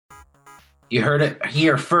You heard it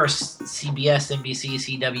here first. CBS,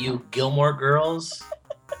 NBC, CW, Gilmore Girls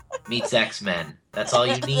meets X-Men. That's all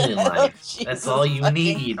you need in life. Oh, That's all you Jesus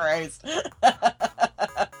need. Christ.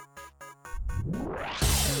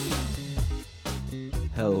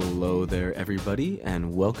 Hello there, everybody,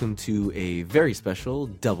 and welcome to a very special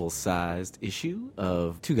double-sized issue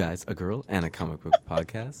of Two Guys, a Girl, and a Comic Book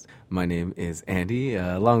Podcast. My name is Andy.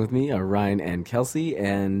 Along with me are Ryan and Kelsey,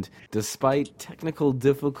 and despite technical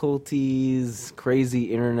difficulties,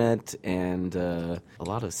 crazy internet, and a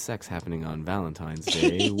lot of sex happening on Valentine's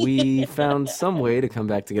Day, we found some way to come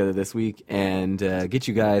back together this week and get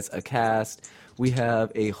you guys a cast. We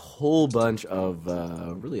have a whole bunch of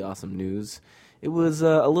really awesome news. It was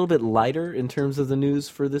a little bit lighter in terms of the news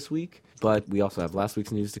for this week, but we also have last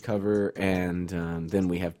week's news to cover, and then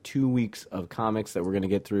we have 2 weeks of comics that we're going to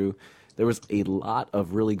get through. There was a lot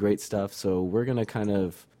of really great stuff, so we're going to kind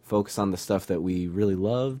of focus on the stuff that we really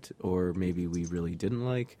loved, or maybe we really didn't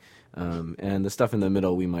like, and the stuff in the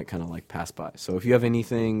middle we might kind of like pass by. So if you have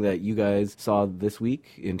anything that you guys saw this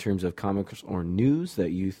week in terms of comics or news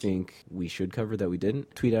that you think we should cover that we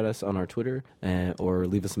didn't, tweet at us on our Twitter, or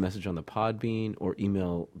leave us a message on the Podbean, or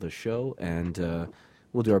email the show, and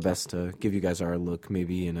we'll do our best to give you guys our look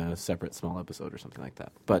maybe in a separate small episode or something like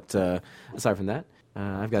that. But aside from that,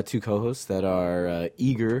 I've got two co-hosts that are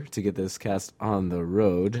eager to get this cast on the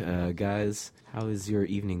road. Guys, how is your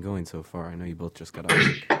evening going so far? I know you both just got off.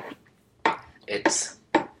 It's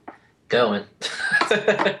going.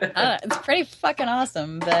 It's pretty fucking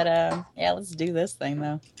awesome, but yeah, let's do this thing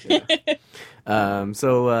though.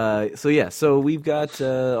 So we've got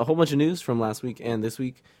a whole bunch of news from last week and this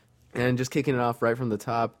week, and just kicking it off right from the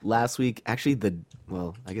top. Last week, actually,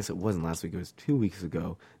 I guess it wasn't last week. It was 2 weeks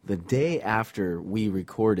ago. The day after we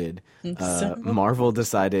recorded, Marvel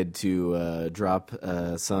decided to drop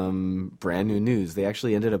some brand new news. They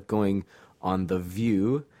actually ended up going on The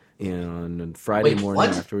View on Friday morning what?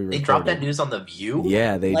 after we recorded. They dropped that news on The View?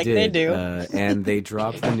 Yeah, they Like did. they do. And they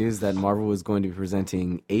dropped the news that Marvel was going to be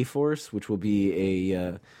presenting A-Force, which will be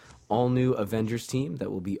a all-new Avengers team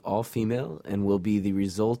that will be all-female and will be the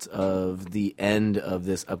result of the end of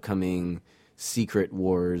this upcoming Secret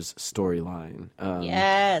Wars storyline.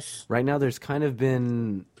 Yes. Right now, there's kind of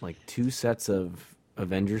been like two sets of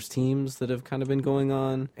Avengers teams that have kind of been going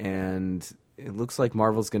on, and it looks like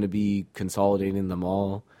Marvel's going to be consolidating them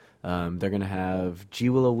all. They're going to have G.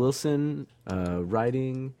 Willow Wilson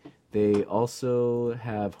writing. They also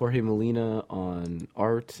have Jorge Molina on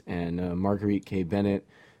art, and Marguerite K. Bennett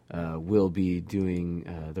will be doing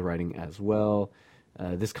the writing as well.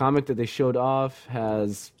 This comic that they showed off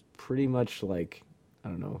has pretty much like, I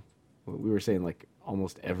don't know, we were saying like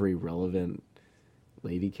almost every relevant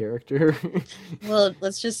lady character. Well,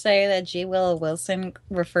 let's just say that G. Willow Wilson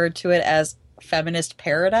referred to it as feminist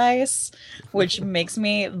paradise, which makes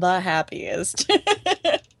me the happiest.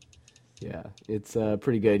 Yeah, it's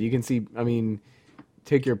pretty good. You can see, I mean,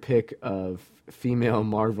 take your pick of female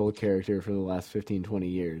Marvel character for the last 15, 20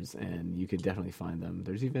 years, and you could definitely find them.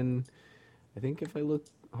 There's even, I think if I look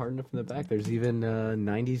hard enough in the back, there's even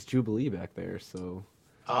 90s Jubilee back there, so...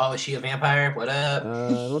 Oh, is she a vampire? What up?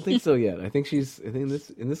 I don't think so yet. I think in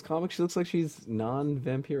this comic she looks like she's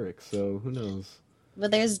non-vampiric, so who knows?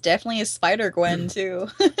 But there's definitely a Spider-Gwen too.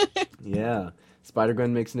 Yeah.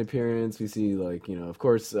 Spider-Gwen makes an appearance. We see, like, you know, of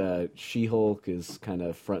course, She-Hulk is kind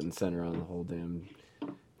of front and center on the whole damn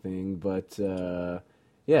thing, but,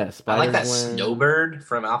 yeah, Spider-Gwen... I like that Snowbird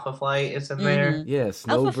from Alpha Flight is in there. Yeah,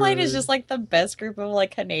 Snowbird. Alpha Flight is just like the best group of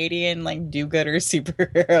like Canadian like do-gooder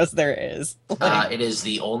superheroes there is. It is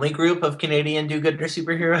the only group of Canadian do-gooder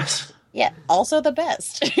superheroes. Yeah, also the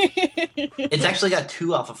best. It's actually got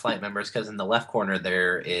two Alpha Flight members because in the left corner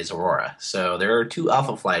there is Aurora. So there are two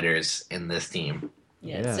Alpha Flighters in this team.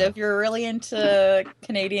 Yeah, so if you're really into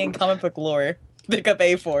Canadian comic book lore, pick up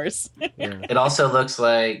A-Force. Yeah. It also looks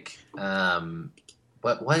like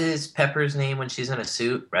what is Pepper's name when she's in a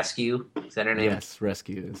suit? Rescue? Is that her name? Yes,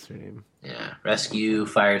 Rescue is her name. Yeah, Rescue,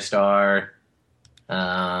 Firestar.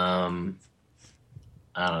 I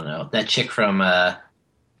don't know. That chick from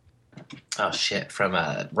from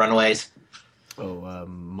Runaways. Oh,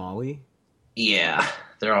 Molly? Yeah,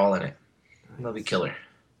 they're all in it. They'll be killer.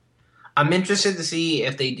 I'm interested to see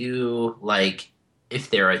if they do, like, if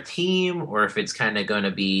they're a team or if it's kind of going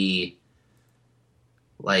to be,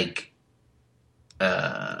 like,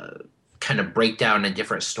 kind of break down in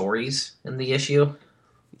different stories in the issue.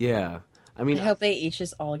 Yeah. I mean, I hope they each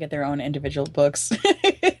just all get their own individual books.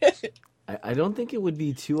 I don't think it would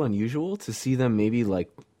be too unusual to see them maybe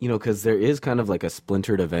like, because there is kind of like a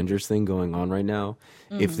splintered Avengers thing going on right now.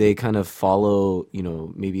 If they kind of follow,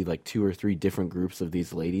 maybe like 2 or 3 different groups of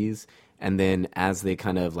these ladies, and then as they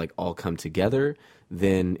kind of like all come together,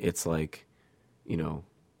 then it's like,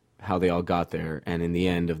 how they all got there. And in the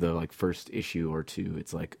end of the like first issue or 2,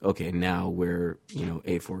 it's like, okay, now we're,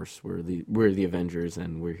 A-Force, we're the Avengers,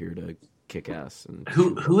 and we're here to kick ass. And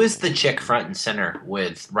Who is the chick front and center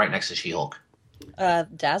with right next to She-Hulk?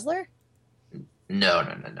 Dazzler? No.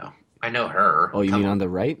 I know her. Oh, you mean on the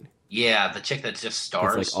right? Yeah, the chick that just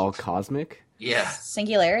stars. It's like all cosmic? Yeah.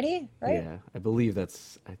 Singularity, right? Yeah, I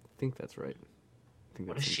think that's right.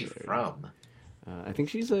 What is she from? I think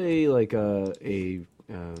she's a what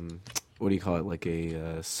do you call it? Like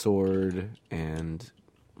a sword and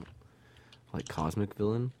like cosmic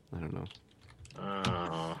villain? I don't know.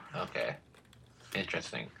 Oh, okay.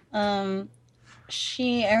 Interesting. I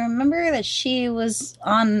remember that she was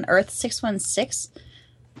on Earth 616.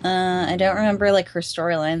 I don't remember like her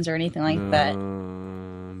storylines or anything like that.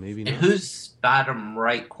 Maybe And not. who's bottom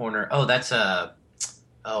right corner? Oh, that's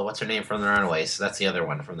what's her name from the Runaways? That's the other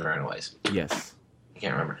one from the Runaways. Yes. I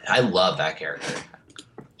can't remember. I love that character.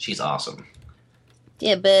 She's awesome.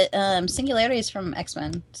 Yeah, but Singularity is from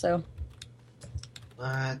X-Men, so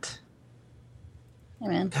What? hey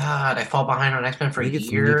man. God, I fall behind on X-Men for I a think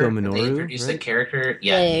it's year. Nico and they Minoru, introduced the right? character.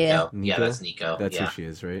 Yeah. Nico. Yeah, Nico? that's Nico. That's yeah. who she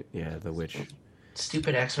is, right? Yeah, the witch.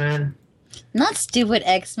 Stupid X-Men. Not stupid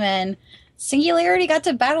X-Men. Singularity got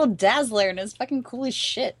to battle Dazzler and it's fucking cool as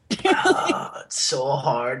shit. It's so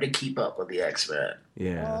hard to keep up with the X-Men.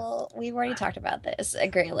 Yeah. Well, we've already talked about this at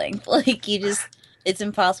great length. Like, it's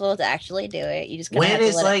impossible to actually do it. You just gotta have When to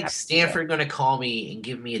is let it like happen. Stanford going to call me and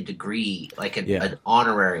give me a degree, like Yeah. an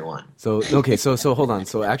honorary one? So okay, so hold on.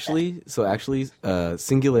 So actually,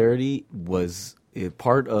 Singularity was a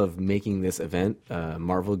part of making this event.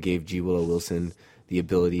 Marvel gave G. Willow Wilson the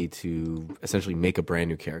ability to essentially make a brand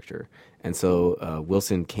new character, and so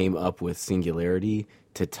Wilson came up with Singularity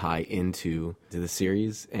to tie into the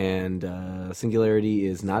series. And Singularity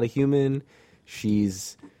is not a human;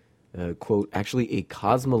 she's quote, actually a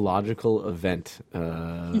cosmological event.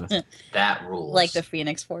 That rules. Like the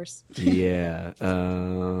Phoenix Force. Yeah.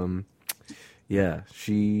 Yeah,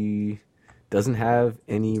 she doesn't have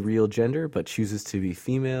any real gender, but chooses to be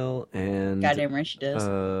female and Goddamn right she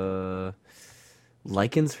does.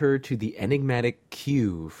 likens her to the enigmatic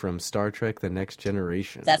Q from Star Trek The Next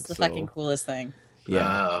Generation. That's the So, fucking coolest thing.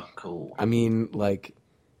 Yeah. Oh, cool. I mean, like,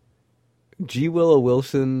 G. Willow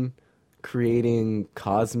Wilson creating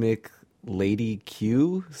cosmic Lady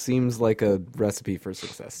Q seems like a recipe for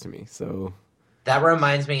success to me. So That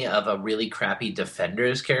reminds me of a really crappy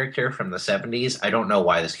Defenders character from the 70s. I don't know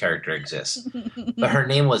why this character exists. But her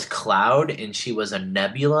name was Cloud, and she was a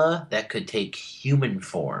nebula that could take human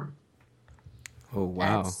form. oh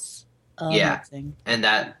wow. That's Yeah. amazing. And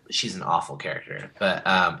that she's an awful character. But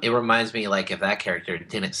it reminds me, like, if that character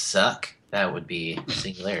didn't suck, that would be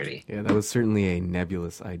Singularity. Yeah, that was certainly a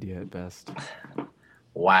nebulous idea at best.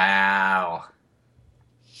 Wow.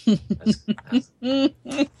 That's me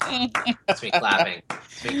clapping.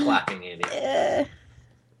 That's me clapping, Andy. Eh.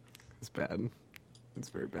 It's bad. It's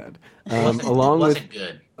very bad. It Along with wasn't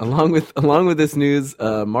good. along with this news,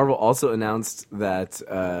 Marvel also announced that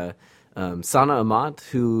Sana Amat,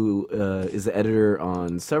 who is the editor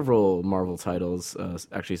on several Marvel titles,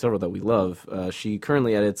 actually several that we love, she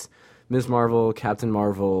currently edits Ms. Marvel, Captain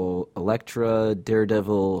Marvel, Elektra,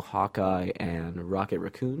 Daredevil, Hawkeye, and Rocket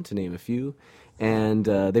Raccoon, to name a few. And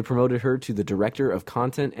they promoted her to the Director of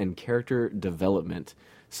Content and Character Development.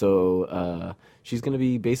 So she's going to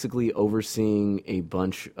be basically overseeing a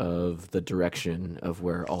bunch of the direction of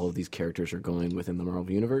where all of these characters are going within the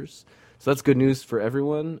Marvel Universe. So that's good news for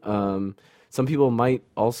everyone. Some people might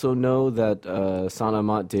also know that Sana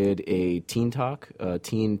Amat did a teen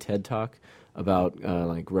TED Talk about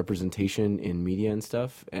like representation in media and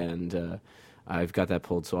stuff, and I've got that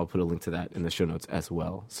pulled, so I'll put a link to that in the show notes as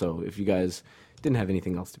well. So if you guys didn't have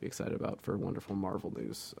anything else to be excited about for wonderful Marvel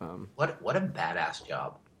news, What a badass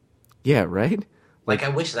job. yeah, right? Like, I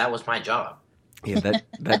wish that was my job. Yeah,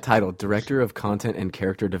 that title, Director of Content and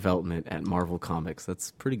Character Development at Marvel Comics, that's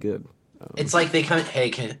pretty good. It's like they come, hey,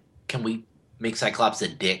 can we make Cyclops a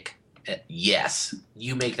dick? Yes.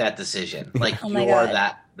 You make that decision. Like, Oh my you're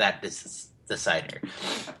God. that decider.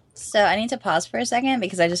 So I need to pause for a second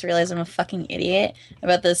because I just realized I'm a fucking idiot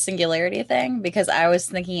about the Singularity thing because I was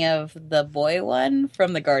thinking of the boy one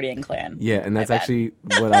from the Guardian Clan. Yeah, and that's My bad. actually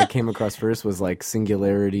what I came across first was like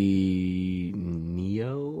Singularity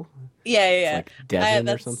Neo? Yeah, It's yeah. like Devin or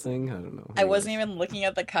that's- something? I don't know. I wasn't even looking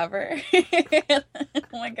at the cover.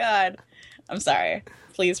 Oh my god. I'm sorry.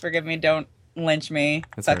 Please forgive me. Don't lynch me.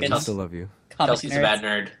 That's all right. Fucking We still love you. comic Kelsey's a bad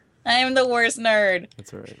nerds. nerd. I am the worst nerd.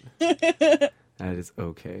 That's all right. That is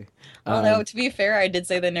okay. Although, to be fair, I did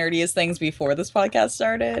say the nerdiest things before this podcast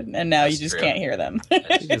started, and now you That's just true. can't hear them. we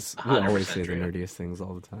always 100% say the true. nerdiest things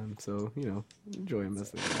all the time, so enjoy them as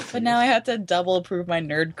they are. But now I have to double prove my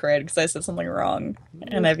nerd cred because I said something wrong,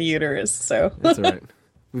 and I have a uterus, so. That's all right.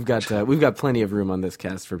 We've got plenty of room on this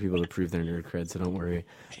cast for people to prove their nerd cred, so don't worry.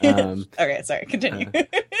 Okay, sorry, continue.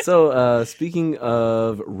 So, speaking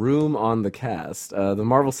of room on the cast, the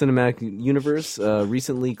Marvel Cinematic Universe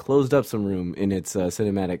recently closed up some room in its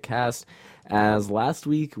cinematic cast, as last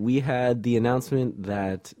week we had the announcement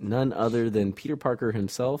that none other than Peter Parker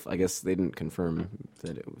himself, I guess they didn't confirm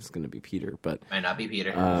that it was going to be Peter, but Might not be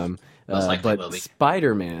Peter. Most likely will but be.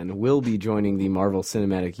 Spider-Man will be joining the Marvel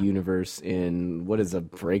Cinematic Universe in what is a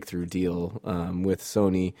breakthrough deal with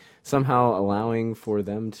Sony, somehow allowing for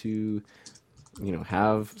them to,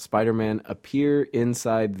 have Spider-Man appear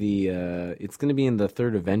inside the. It's going to be in the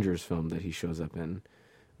third Avengers film that he shows up in,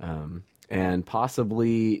 and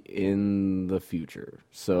possibly in the future.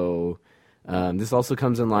 So. This also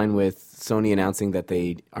comes in line with Sony announcing that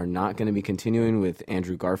they are not going to be continuing with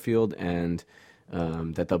Andrew Garfield and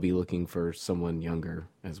that they'll be looking for someone younger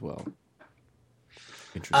as well.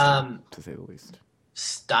 Interesting, to say the least.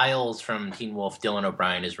 Styles from Teen Wolf, Dylan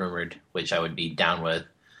O'Brien is rumored, which I would be down with.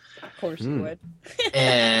 Of course you would.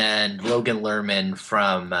 And Logan Lerman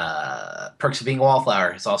from Perks of Being a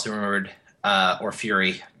Wallflower is also rumored, or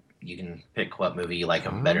Fury. You can pick what movie you like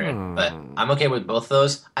him better in. But I'm okay with both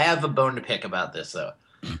those. I have a bone to pick about this, though.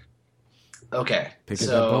 Okay. Pick at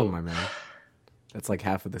that bone, my man. That's like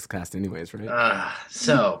half of this cast anyways, right?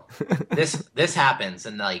 So this happens,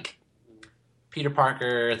 and like Peter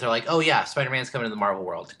Parker, they're like, oh yeah, Spider-Man's coming to the Marvel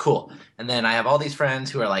world. Cool. And then I have all these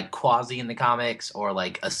friends who are like quasi in the comics or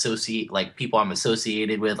like people I'm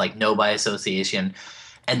associated with, like know by association.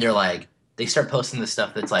 And they're like, they start posting this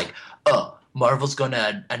stuff that's like, oh, Marvel's going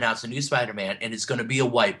to announce a new Spider-Man and it's going to be a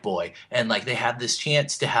white boy. And like they have this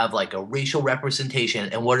chance to have like a racial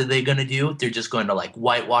representation. And what are they going to do? They're just going to like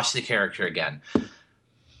whitewash the character again.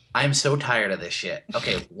 I'm so tired of this shit.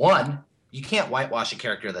 Okay, one, you can't whitewash a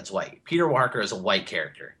character that's white. Peter Parker is a white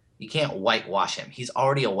character. You can't whitewash him. He's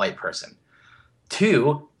already a white person.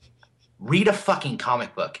 Two, read a fucking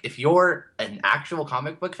comic book. If you're an actual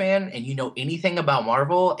comic book fan and you know anything about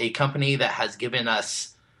Marvel, a company that has given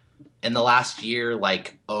us in the last year,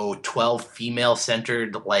 12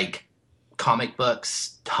 female-centered, comic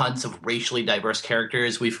books, tons of racially diverse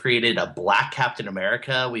characters. We've created a black Captain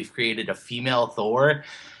America. We've created a female Thor.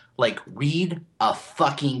 Read a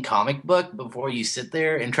fucking comic book before you sit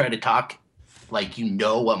there and try to talk like you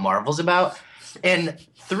know what Marvel's about. And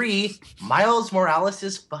three, Miles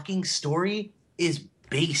Morales' fucking story is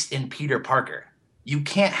based in Peter Parker. You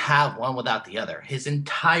can't have one without the other. His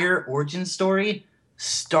entire origin story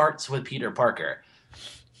starts with Peter Parker.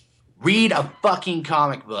 Read a fucking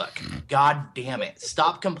comic book. God damn it.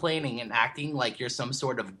 Stop complaining and acting like you're some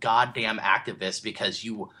sort of goddamn activist because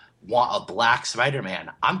you want a black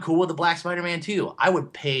Spider-Man. I'm cool with a black Spider-Man too. I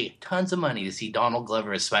would pay tons of money to see Donald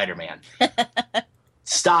Glover as Spider-Man.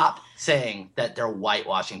 Stop saying that they're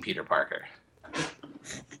whitewashing Peter Parker.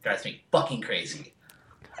 Drives me fucking crazy.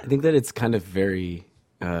 I think that it's kind of very,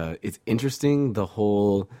 it's interesting, the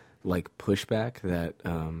whole pushback that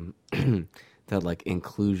that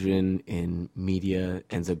inclusion in media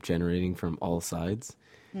ends up generating from all sides.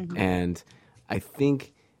 Mm-hmm. And I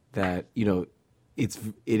think that it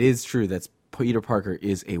is true that Peter Parker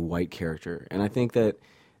is a white character, and I think that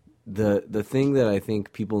the thing that I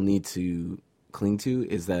think people need to cling to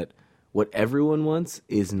is that what everyone wants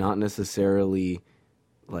is not necessarily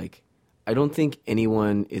I don't think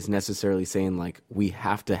anyone is necessarily saying we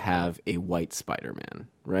have to have a white Spider-Man,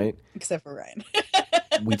 right? Except for Ryan.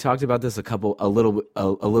 We talked about this a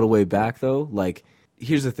little way back though.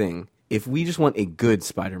 Here's the thing: if we just want a good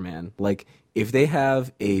Spider-Man, if they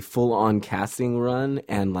have a full-on casting run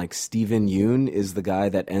and Steven Yeun is the guy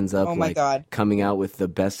that ends up coming out with the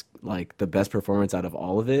best performance out of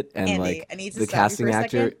all of it, and Andy, I need to the stop you casting for a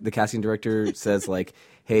actor, second. the casting director says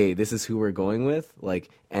hey, this is who we're going with,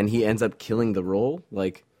 and he ends up killing the role,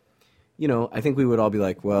 I think we would all be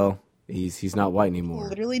well, he's not white anymore.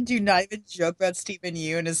 Literally do not even joke about Stephen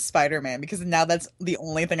Yeun as Spider-Man because now that's the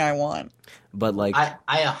only thing I want. But I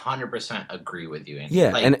 100% agree with you, Andy.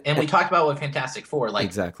 Yeah, and we talked about with Fantastic Four.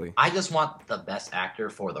 Exactly. I just want the best actor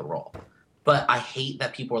for the role. But I hate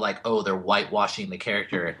that people are oh, they're whitewashing the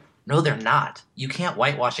character. No, they're not. You can't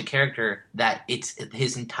whitewash a character that it's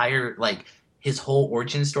his entire his whole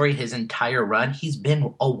origin story, his entire run. He's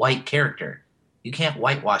been a white character. You can't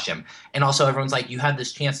whitewash him. And also, everyone's like, you have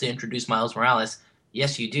this chance to introduce Miles Morales.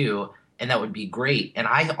 Yes, you do, and that would be great. And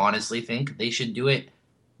I honestly think they should do it.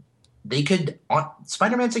 They could.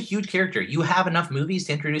 Spider-Man's a huge character. You have enough movies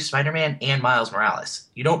to introduce Spider-Man and Miles Morales.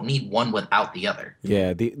 You don't need one without the other.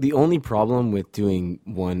 Yeah, the only problem with doing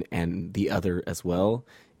one and the other as well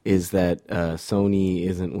is that Sony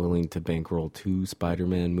isn't willing to bankroll two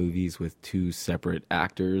Spider-Man movies with two separate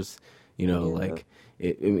actors. You know, like,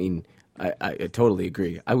 I mean, I totally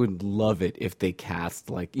agree. I would love it if they cast,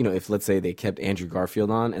 like, you know, if let's say they kept Andrew Garfield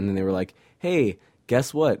on and then they were like, hey,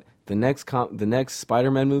 guess what? The next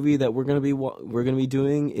Spider-Man movie that we're gonna be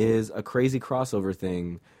doing is a crazy crossover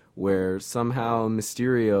thing where somehow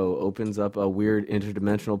Mysterio opens up a weird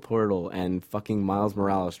interdimensional portal and fucking Miles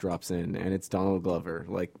Morales drops in and it's Donald Glover.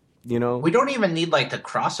 Like, you know, We don't even need like the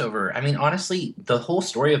crossover. I mean, honestly, the whole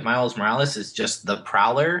story of Miles Morales is just the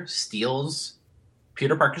Prowler steals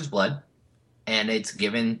Peter Parker's blood, and it's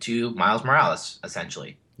given to Miles Morales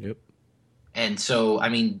essentially. Yep. And so, I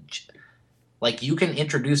mean, like you can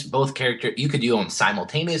introduce both characters. You could do them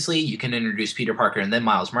simultaneously. You can introduce Peter Parker and then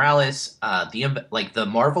Miles Morales. The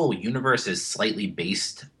Marvel universe is slightly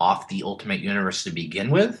based off the Ultimate Universe to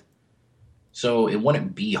begin with, so it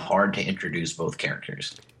wouldn't be hard to introduce both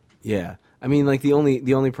characters. Yeah. I mean, like the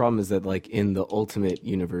only problem is that like in the Ultimate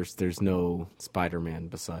Universe there's no Spider-Man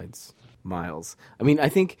besides Miles. I mean, I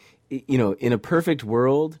think you know, in a perfect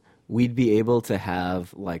world we'd be able to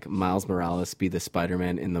have like Miles Morales be the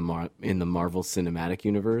Spider-Man in the Marvel Cinematic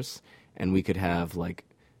Universe, and we could have like,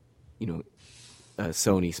 you know,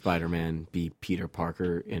 Sony Spider-Man be Peter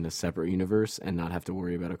Parker in a separate universe and not have to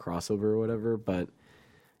worry about a crossover or whatever. But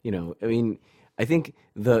you know, I mean, I think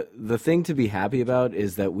the thing to be happy about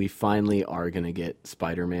is that we finally are going to get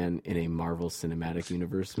Spider-Man in a Marvel Cinematic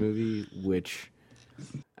Universe movie, which,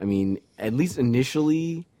 I mean, at least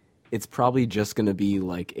initially, it's probably just going to be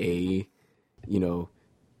like a, you know,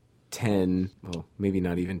 10, well, maybe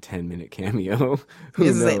not even 10-minute cameo. Who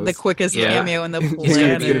This is knows? the quickest Yeah. cameo in the It's planet.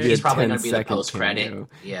 gonna be a He's probably going to be the 10-second post-credit. cameo.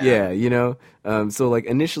 Yeah. You know, so like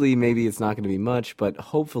initially maybe it's not going to be much, but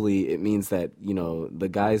hopefully it means that, you know, the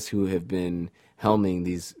guys who have been helming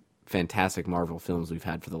these fantastic Marvel films we've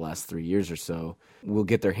had for the last 3 years or so will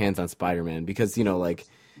get their hands on Spider-Man, because, you know, like,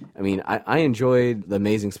 I mean, I enjoyed The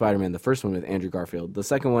Amazing Spider-Man, the first one with Andrew Garfield. The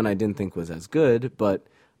second one I didn't think was as good, but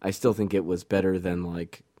I still think it was better than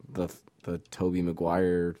like the Tobey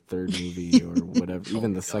Maguire third movie or whatever.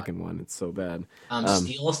 Even the second one, it's so bad.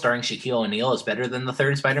 Steel, starring Shaquille O'Neal, is better than the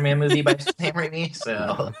third Spider-Man movie by Sam Raimi.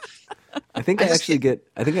 So I think I actually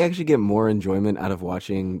get more enjoyment out of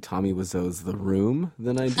watching Tommy Wiseau's The Room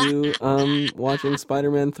than I do watching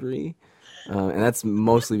Spider-Man 3. And that's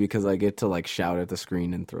mostly because I get to like shout at the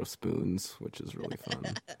screen and throw spoons, which is really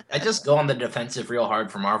fun. I just go on the defensive real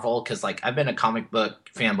hard for Marvel because, like, I've been a comic book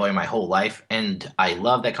fanboy my whole life, and I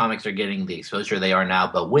love that comics are getting the exposure they are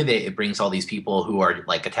now. But with it, it brings all these people who are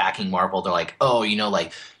like attacking Marvel. They're like, oh, you know,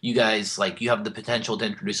 like you guys, like you have the potential to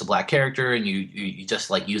introduce a black character, and you just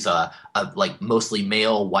like use a like mostly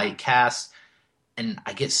male white cast, and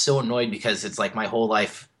I get so annoyed because it's like my whole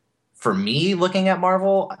life. For me, looking at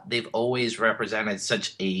Marvel, they've always represented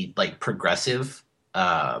such a like progressive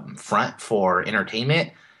front for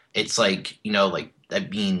entertainment. It's like, you know, like I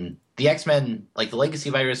mean, the X-Men, like the Legacy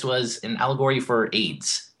virus was an allegory for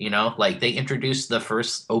AIDS. You know, like they introduced the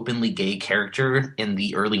first openly gay character in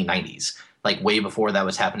the early '90s, like way before that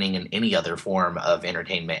was happening in any other form of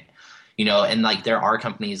entertainment. You know, and like there are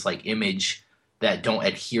companies like Image that don't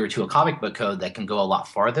adhere to a comic book code that can go a lot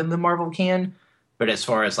farther than Marvel can. But as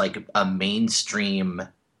far as like a mainstream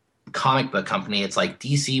comic book company, it's like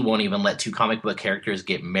DC won't even let two comic book characters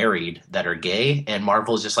get married that are gay, and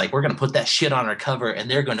Marvel's just like, we're gonna put that shit on our cover and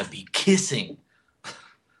they're gonna be kissing.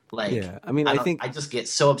 Like, Yeah, I mean, I think I just get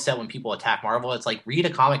so upset when people attack Marvel. It's like, read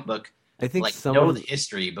a comic book, I think like some know of the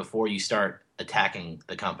history before you start attacking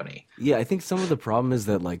the company. yeah, I think some of the problem is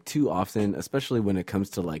that like too often, especially when it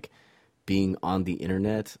comes to like being on the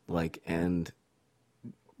internet, like and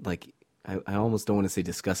like I almost don't want to say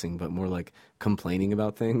discussing, but more like complaining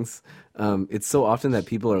about things. It's so often that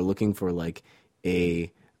people are looking for like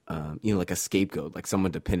a, you know, like a scapegoat, like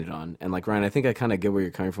someone to pin it on. And like, Ryan, I think I kind of get where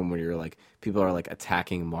you're coming from, where you're like, people are like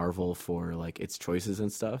attacking Marvel for like its choices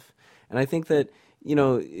and stuff. And I think that, you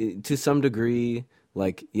know, to some degree,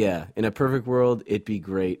 like, yeah, in a perfect world, it'd be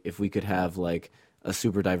great if we could have like a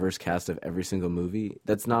super diverse cast of every single movie.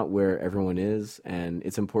 That's not where everyone is, and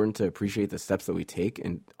it's important to appreciate the steps that we take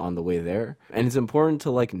and on the way there. And it's important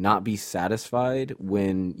to like not be satisfied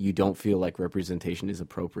when you don't feel like representation is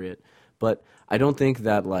appropriate. But I don't think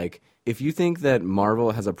that like if you think that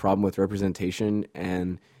Marvel has a problem with representation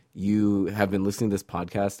and you have been listening to this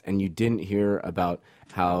podcast and you didn't hear about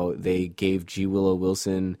how they gave G. Willow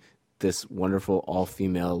Wilson this wonderful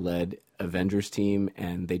all-female led Avengers team,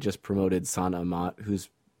 and they just promoted Sana Amat, who's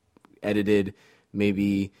edited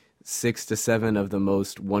maybe 6 to 7 of the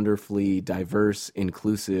most wonderfully diverse,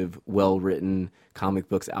 inclusive, well-written comic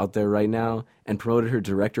books out there right now, and promoted her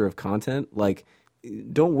director of content. Like,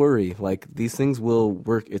 don't worry, like, these things will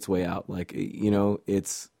work its way out. Like, you know,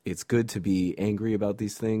 it's good to be angry about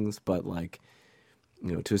these things, but, like,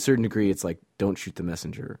 you know, to a certain degree, it's like, don't shoot the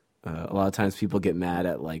messenger. A lot of times people get mad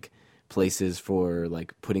at, like, places for,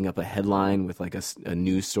 like, putting up a headline with, like, a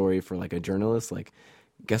news story for, like, a journalist. Like,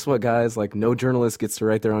 guess what, guys? Like, no journalist gets to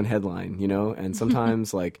write their own headline, you know? And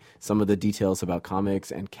sometimes, like, some of the details about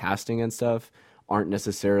comics and casting and stuff aren't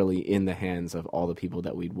necessarily in the hands of all the people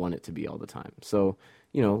that we'd want it to be all the time. So,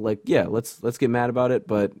 you know, like, yeah, let's get mad about it,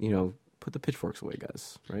 but, you know, put the pitchforks away,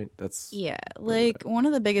 guys, right? That's Yeah, like one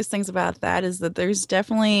of the biggest things about that is that there's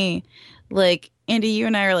definitely, like, Andy, you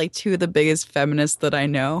and I are like two of the biggest feminists that I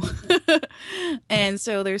know. And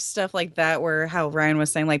so there's stuff like that where how Ryan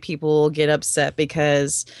was saying, like, people get upset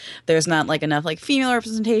because there's not like enough like female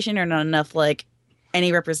representation or not enough like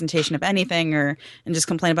any representation of anything, or and just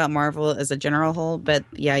complain about Marvel as a general whole. But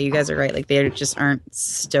yeah, you guys are right. Like, they just aren't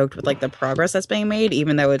stoked with like the progress that's being made,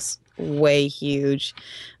 even though it's way huge.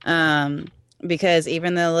 Because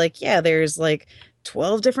even though, like, yeah, there's like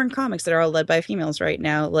 12 different comics that are all led by females right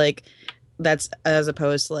now, like, that's as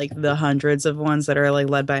opposed to like the hundreds of ones that are like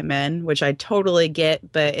led by men, which I totally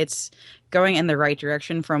get, but it's going in the right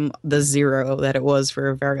direction from the zero that it was for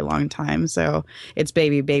a very long time. So it's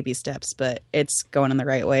baby steps, but it's going in the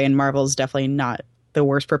right way. And Marvel's definitely not the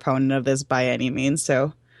worst proponent of this by any means.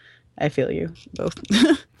 So I feel you both.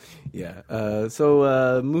 Yeah.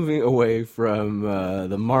 So moving away from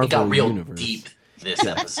the Marvel It got real universe. deep this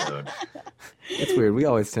episode. It's weird. We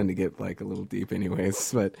always tend to get like a little deep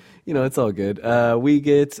anyways, but you know, it's all good.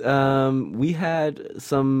 We had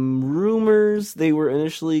some rumors. They were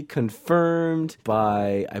initially confirmed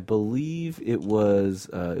by, I believe it was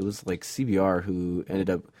like CBR who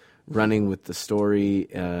ended up running with the story.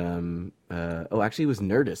 Actually it was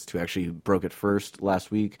Nerdist who actually broke it first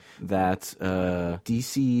last week, that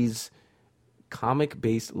DC's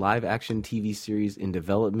comic-based live-action TV series in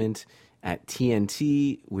development at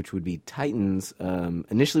TNT, which would be Titans,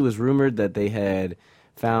 initially was rumored that they had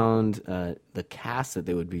found the cast that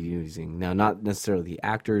they would be using. Now, not necessarily the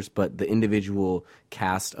actors, but the individual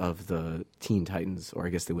cast of the Teen Titans, or I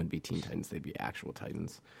guess they wouldn't be Teen Titans, they'd be actual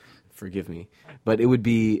Titans. Forgive me. But it would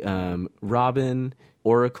be Robin,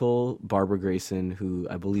 Oracle, Barbara Grayson, who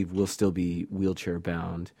I believe will still be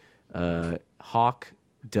wheelchair-bound, Hawk,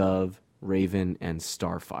 Dove, Raven, and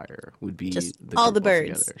Starfire would be Just the all the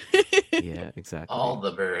group birds. altogether. Yeah, exactly. All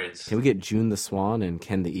the birds. Can we get June the Swan and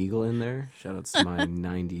Ken the Eagle in there? Shout out to my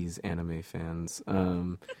 90s anime fans.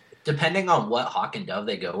 Depending on what Hawk and Dove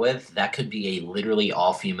they go with, that could be a literally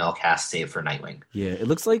all-female cast save for Nightwing. Yeah, it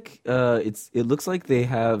looks like it looks like they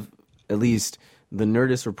have, at least the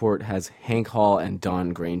Nerdist report has Hank Hall and Dawn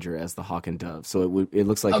Granger as the Hawk and Dove. So it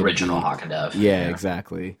looks like Original Hawk and Dove. Yeah,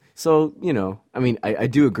 exactly. So, you know, I mean, I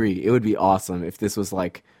do agree. It would be awesome if this was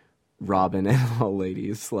like Robin and all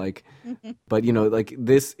ladies, like, but you know, like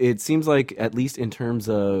this, it seems like, at least in terms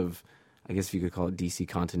of, I guess if you could call it DC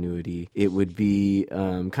continuity, it would be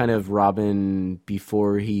kind of Robin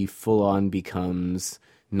before he full on becomes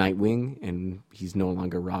Nightwing, and he's no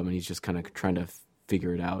longer Robin. He's just kind of trying to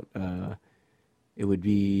figure it out. It would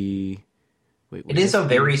be. Wait, It is a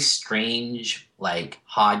very strange, like,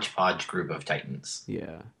 hodgepodge group of Titans.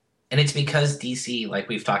 Yeah. And it's because DC, like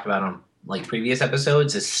we've talked about on like previous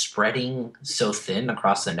episodes, is spreading so thin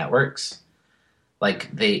across the networks.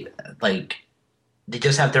 They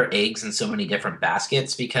just have their eggs in so many different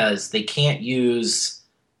baskets because they can't use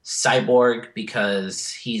Cyborg because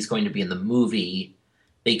he's going to be in the movie.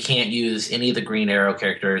 They can't use any of the Green Arrow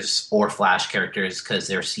characters or Flash characters because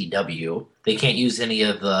they're CW. They can't use any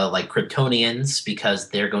of the like Kryptonians because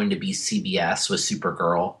they're going to be CBS with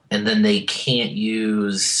Supergirl. And then they can't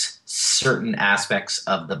use certain aspects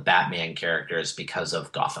of the Batman characters because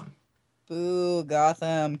of Gotham. Boo,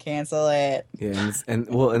 Gotham, cancel it. Yeah, and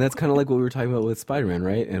that's kind of like what we were talking about with Spider-Man,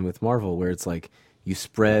 right? And with Marvel, where it's like you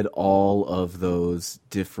spread all of those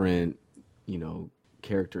different, you know,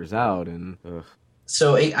 characters out, and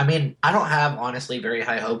So, I mean, I don't have, honestly, very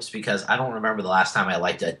high hopes because I don't remember the last time I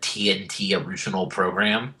liked a TNT original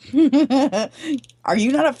program. Are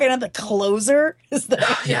you not a fan of The Closer? Is that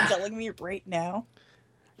what Yeah. you're telling me right now?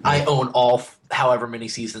 I own all however many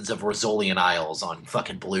seasons of Rosolian Isles on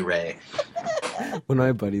fucking Blu-ray. One of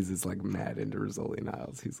my buddies is like mad into Rizzoli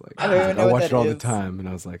Niles. He's like, I don't even know I what watch that it all the is. time, and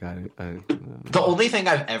I was like, The only thing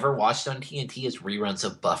I've ever watched on TNT is reruns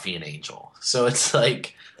of Buffy and Angel. So it's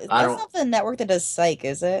like, I That's don't. not the network that does Psych,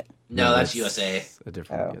 is it? No, that's USA. A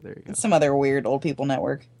different. Oh, Yeah, there you go. it's some other weird old people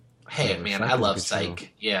network. Hey, Yeah, man, Psych I is a love good show.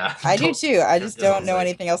 Psych. Yeah. I do too. I just don't know Psych.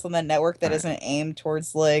 anything else on that network that Right. isn't aimed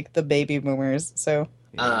towards like the baby boomers. So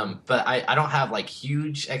But I don't have like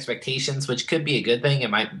huge expectations, which could be a good thing. It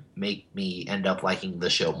might make me end up liking the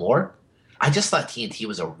show more. I just thought TNT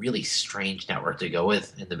was a really strange network to go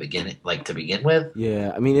with in the beginning, like to begin with.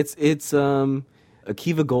 Yeah, I mean it's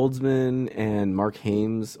Akiva Goldsman and Mark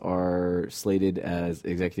Hames are slated as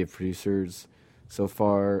executive producers so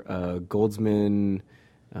far. Goldsman,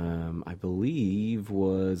 I believe,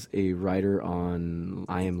 was a writer on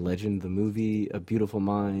I Am Legend, the movie, A Beautiful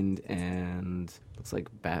Mind, and looks like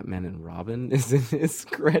Batman and Robin is in his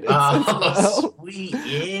credits as Oh, well. sweet!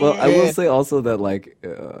 Yeah. Well, I will say also that like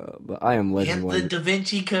the I Am Legend and one. the Da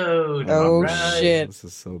Vinci Code. Oh, Alright. shit. This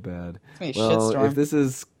is so bad. it's gonna be Well,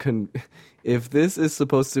 shitstorm. if this is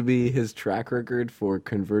supposed to be his track record for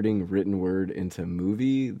converting written word into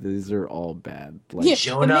movie, these are all bad. Like, Yeah,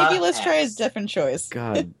 Jonah but maybe let's try a X. different choice.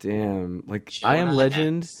 god damn! Like, I Am Jonah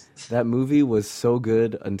Legend. X. That movie was so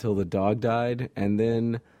good until the dog died, and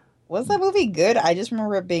then, Was that movie good? I just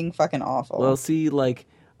remember it being fucking awful. well, see, like,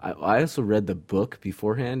 I also read the book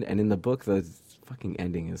beforehand, and in the book, the fucking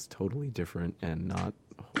ending is totally different and not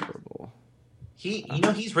horrible.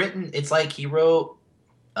 He's written. It's like he wrote.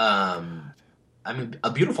 I mean, A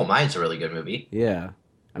Beautiful Mind's a really good movie. Yeah,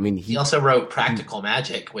 I mean, He also wrote Practical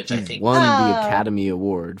Magic, which I he think. won the Oh. Academy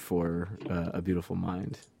Award for A Beautiful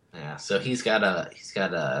Mind. Yeah, so he's got a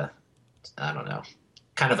I don't know,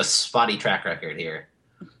 kind of a spotty track record here.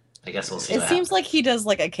 I guess we'll see. it what seems happens. like he does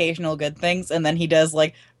like occasional good things, and then he does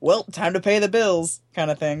like, well, time to pay the bills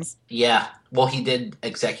kind of things. Yeah, well, he did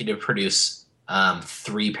executive produce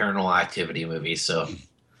 3 Paranormal Activity movies, so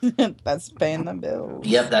That's paying the bills.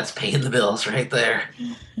 yep, that's paying the bills right there.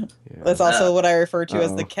 Yeah. That's also what I refer to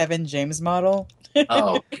as Uh-oh. the Kevin James model.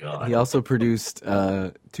 Oh god. He also produced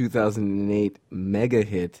 2008 mega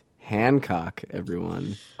hit Hancock.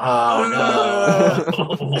 Everyone, Oh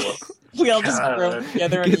no. We all just God. grow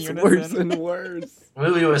together it in gets unison. worse and worse.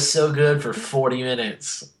 Movie was so good for 40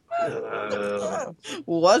 minutes.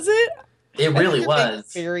 Was it? It really You're being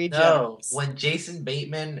was. very No, generous. when Jason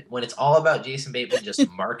Bateman, when it's all about Jason Bateman just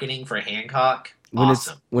marketing for Hancock, When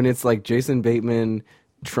awesome. it's like Jason Bateman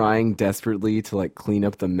trying desperately to like clean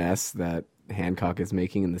up the mess that Hancock is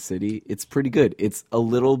making in the city, it's pretty good. It's a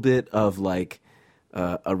little bit of like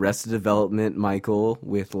Arrested Development Michael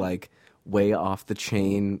with like way off the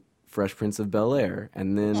chain Fresh Prince of Bel-Air,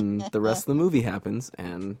 and then the rest of the movie happens,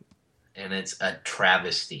 and And it's a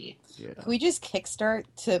travesty. yeah. Can we just kickstart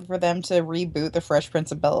for them to reboot the Fresh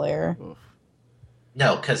Prince of Bel-Air?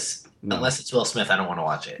 No, because No. unless it's Will Smith, I don't want to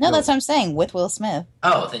watch it. No, that's what I'm saying, with Will Smith.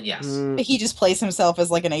 Oh, then yes. Mm, He just plays himself as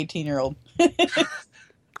like an 18-year-old.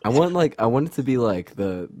 I want it to be like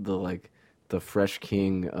the Fresh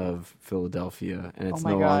King of Philadelphia, and it's Oh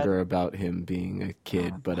my no God. longer about him being a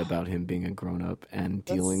kid, but about him being a grown up and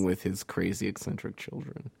That's- dealing with his crazy eccentric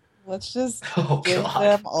children. Let's just Oh give god.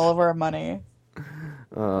 them all of our money. He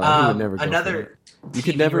would never go for Another it. You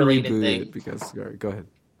could never TV-related reboot thing it because go ahead.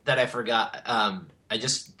 that I forgot. I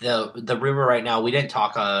just the rumor right now. We didn't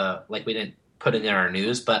talk. We didn't put it in our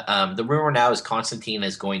news, but the rumor now is Constantine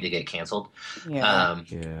is going to get canceled. Yeah.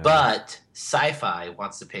 Yeah. But Sci-Fi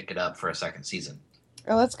wants to pick it up for a second season.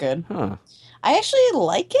 Oh, that's good. Huh. I actually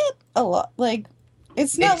like it a lot. Like,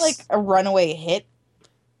 it's not It's- like a runaway hit.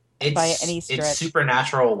 It's, By any stretch. it's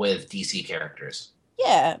supernatural with DC characters.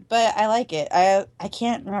 Yeah, but I like it. I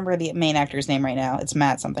can't remember the main actor's name right now. It's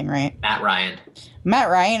Matt something, right? Matt Ryan. Matt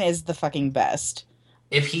Ryan is the fucking best.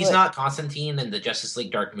 If he's But- not Constantine in the Justice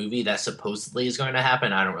League Dark movie that supposedly is going to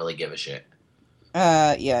happen, I don't really give a shit.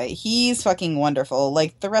 Yeah, he's fucking wonderful.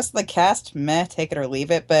 Like, the rest of the cast, meh, take it or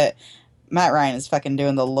leave it, but Matt Ryan is fucking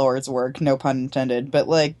doing the Lord's work, no pun intended. But,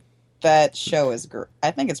 like, that show is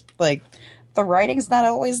I think it's, like, the writing's not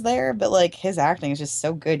always there, but, like, his acting is just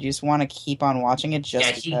so good, you just want to keep on watching it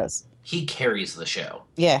just Yeah, because. He carries the show.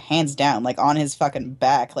 Yeah, hands down, like, on his fucking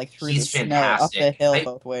back, like, through He's the snow, up the fantastic. hill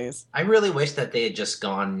both ways. I really wish that they had just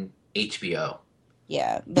gone HBO.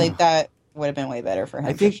 Yeah, like, that would have been way better for him.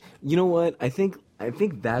 I think you know what? I think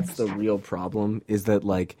that's the real problem is that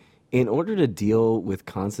like in order to deal with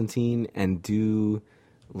Constantine and do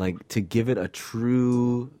like to give it a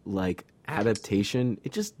true like adaptation,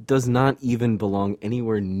 it just does not even belong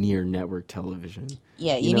anywhere near network television.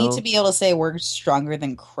 Yeah, You you need know? to be able to say we're stronger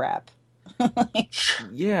than crap.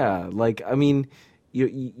 Yeah, like I mean, you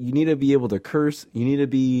need to be able to curse. You need to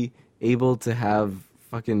be able to have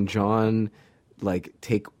fucking John like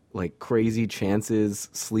take like crazy chances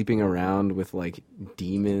sleeping around with like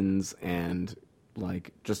demons and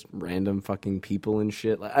like just random fucking people and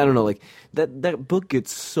shit. Like, I don't know, like that book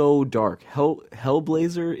gets so dark.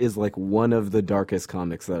 Hellblazer is like one of the darkest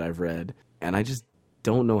comics that I've read, and I just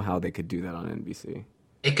don't know how they could do that on NBC.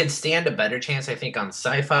 It could stand a better chance, I think, on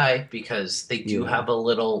sci-fi because they do Yeah. have a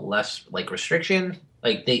little less like restriction.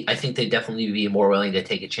 Like I think they'd definitely be more willing to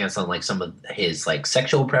take a chance on like some of his like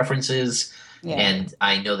sexual preferences. Yeah. And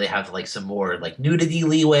I know they have like some more like nudity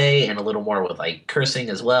leeway and a little more with like cursing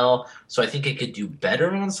as well. So I think it could do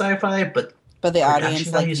better on sci-fi, but But the production audience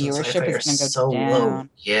like values on viewership sci-fi are is going to go so down. low.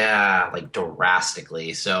 Yeah, like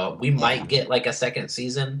drastically. So we Yeah. might get like a second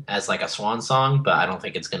season as like a swan song, but I don't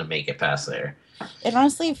think it's gonna make it past there. It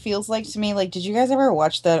honestly feels like to me like did you guys ever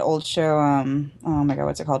watch that old show oh my god,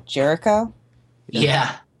 what's it called? Jericho?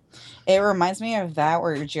 Yeah. It reminds me of that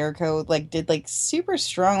where Jericho like did like super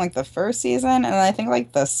strong like the first season and I think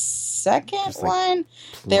like the second Just, like, one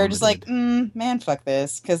they were just like plummeted. man fuck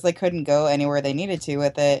this because they couldn't go anywhere they needed to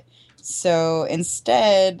with it. So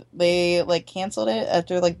instead they like canceled it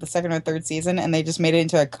after like the second or third season and they just made it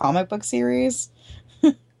into a comic book series.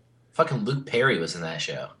 Fucking Luke Perry was in that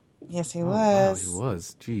show. Yes, he Oh, wow, was. he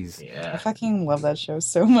was. Jeez. I Yeah. fucking love that show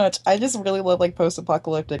so much. I just really love like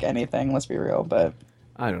post-apocalyptic anything. Let's be real, but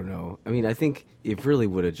I don't know. I mean, I think it really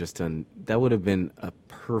would have just done. That would have been a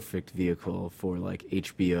perfect vehicle for like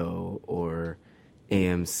HBO or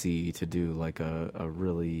AMC to do like a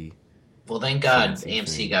really. Well, thank God Fancy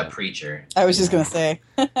AMC thing, got but- Preacher. I was just gonna say.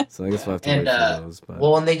 So I guess we'll have to And, wait for those. But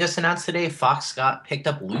Well, and they just announced today Fox got picked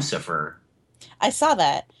up Lucifer. I saw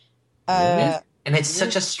that. Really? And it's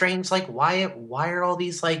such a strange like why are all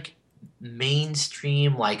these like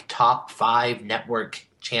mainstream like top 5 network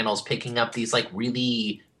channels picking up these like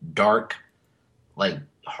really dark like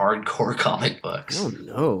hardcore comic I books? don't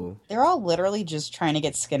know. They're all literally just trying to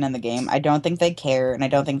get skin in the game. I don't think they care, and I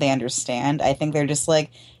don't think they understand. I think they're just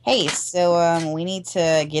like, hey, so we need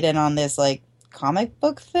to get in on this like comic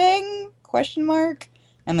book thing? Question mark.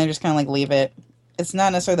 And they're just kind of like leave it. It's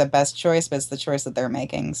not necessarily the best choice, but it's the choice that they're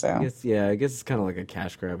making. So I guess it's kind of like a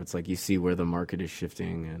cash grab. It's like you see where the market is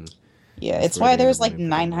shifting, and yeah, That's it's where why they there's end up like putting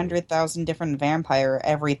money. 900,000 different vampire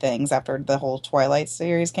everythings after the whole Twilight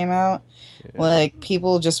series came out. Yeah. Like,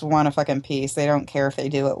 people just want a fucking piece. They don't care if they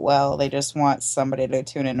do it well. They just want somebody to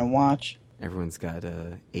tune in and watch. everyone's got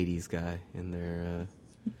a '80s guy in their.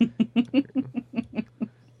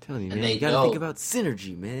 Telling you, And man, they you gotta know- think about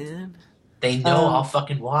synergy, man. They know Um, I'll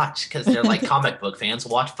fucking watch because they're like comic book fans.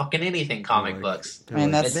 Watch fucking anything comic They're like- books. They're I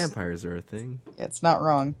mean, like, that's- vampires are a thing. It's not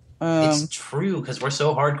wrong. It's true because we're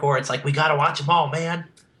so hardcore. It's like we gotta watch them all, man.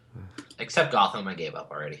 Except Gotham, I gave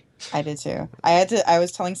up already. I did too. I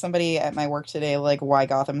was telling somebody at my work today, like, why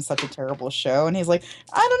Gotham's such a terrible show, and he's like,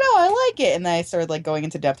 I don't know, I like it. And then I started, like, going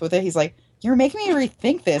into depth with it. He's like, you're making me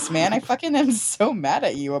rethink this, man. I fucking am so mad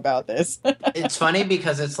at you about this. It's funny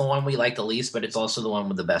because it's the one we like the least, but it's also the one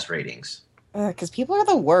with the best ratings. Because people are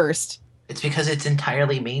the worst. It's because it's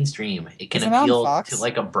entirely mainstream. It can Isn't it on appeal Fox? to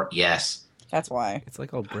like yes. That's why. It's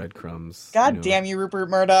like all breadcrumbs. God damn you, Rupert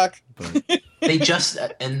Murdoch. But They just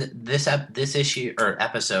in this issue or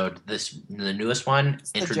episode, the newest one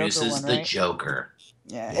the Joker introduces one, the right? Joker.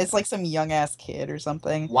 Yeah, it's like some young ass kid or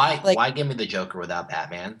something. Why Like- why give me the Joker without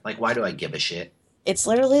Batman? Like why do I give a shit? It's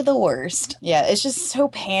literally the worst. Yeah, it's just so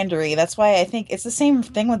pandery. That's why I think it's the same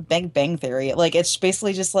thing with Big Bang Theory. Like, it's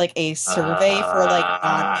basically just like a survey for like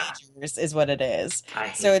non-majors is what it is. I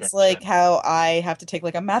hate So it's that like shit. how I have to take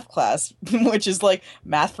like a math class, which is like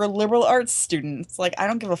math for liberal arts students. Like, I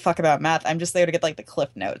don't give a fuck about math. I'm just there to get like the cliff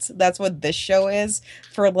notes. That's what this show is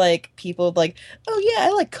for like people like, oh yeah,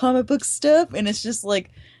 I like comic book stuff. And it's just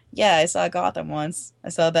like, yeah, I saw Gotham once. I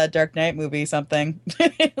saw that Dark Knight movie, something.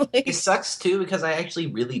 Like, It sucks too because I actually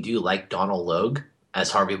really do like Donald Logue as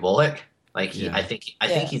Harvey Bullock. Like Yeah. I think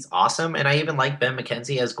he's awesome, and I even like Ben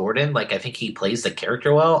McKenzie as Gordon. Like I think he plays the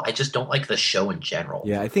character well. I just don't like the show in general.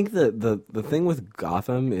 yeah, I think the thing with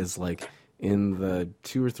Gotham is like in the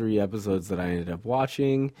 2 or 3 episodes that I ended up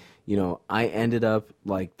watching, you know, I ended up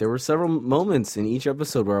like there were several moments in each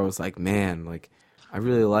episode where I was like, man, like I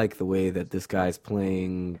really like the way that this guy's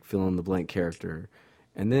playing fill in the blank character.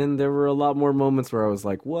 And then there were a lot more moments where I was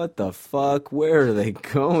like, "What the fuck? Where are they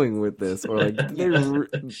going with this?" Or like,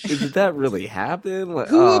 did that really happen? Like,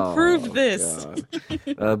 Who oh approved this?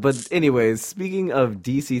 God. But anyways, speaking of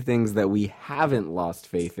DC things that we haven't lost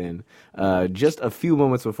faith in, just a few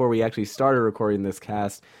moments before we actually started recording this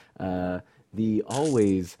cast, the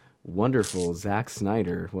always wonderful Zack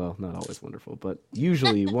Snyder, well, not always wonderful, but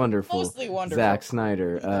usually wonderful, Mostly wonderful. Zack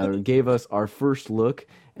Snyder gave us our first look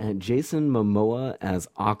at Jason Momoa as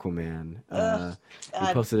Aquaman.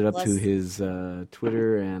 He posted it up to his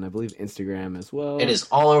Twitter and I believe Instagram as well. It is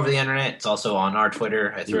all over the internet. It's also on our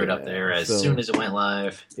Twitter. I threw it up there as soon as it went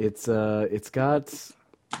live. It's got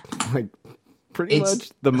like pretty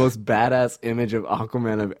much the most badass image of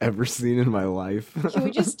Aquaman I've ever seen in my life. Can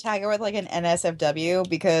we just tag it with like an NSFW?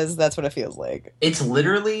 Because that's what it feels like. It's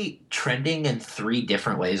literally trending in 3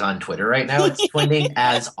 different ways on Twitter right now. It's trending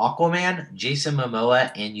as Aquaman, Jason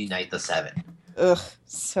Momoa, and Unite the Seven. Ugh,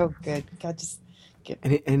 so good. God, just get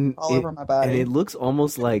all over my body. And it looks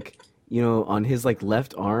almost like, on his like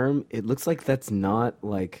left arm, it looks like that's not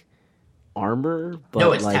like armor, but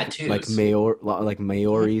no, it's like tattoos. like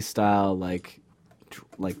Maori style, like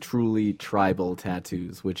truly tribal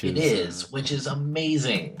tattoos, which is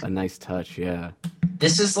amazing. A nice touch, yeah.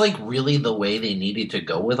 This is like really the way they needed to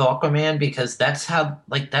go with Aquaman, because that's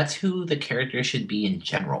who the character should be in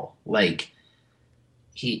general. Like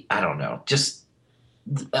I don't know, just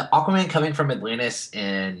Aquaman coming from Atlantis,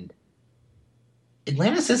 and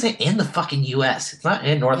Atlantis isn't in the fucking U.S. It's not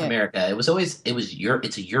in North America. It's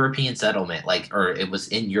a European settlement, or it was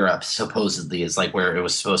in Europe, supposedly, is like where it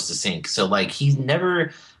was supposed to sink. So like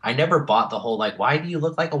I never bought the whole like, why do you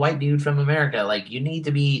look like a white dude from America? Like, you need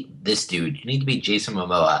to be this dude. You need to be Jason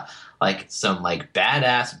Momoa, like some like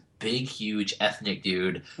badass, big, huge ethnic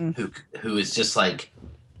dude who is just like,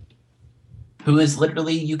 who is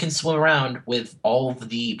literally, you can swim around with all of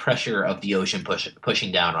the pressure of the ocean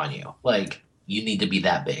pushing down on you. Like, you need to be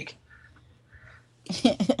that big.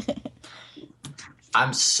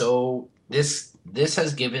 This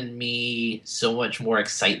has given me so much more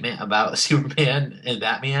excitement about Superman and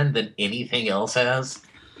Batman than anything else has.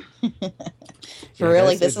 For real,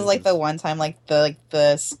 like this is like the one time like the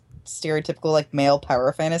stereotypical like male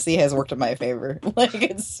power fantasy has worked in my favor. Like,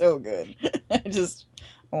 it's so good. I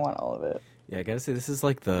want all of it. Yeah, I gotta say this is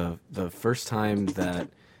like the first time that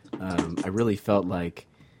I really felt like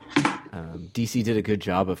DC did a good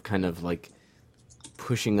job of kind of like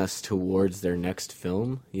pushing us towards their next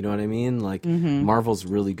film. You know what I mean? Like, Marvel's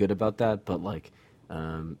really good about that, but like,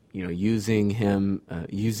 using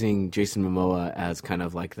Jason Momoa as kind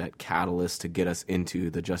of like that catalyst to get us into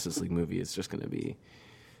the Justice League movie is just going to be,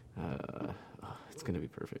 it's going to be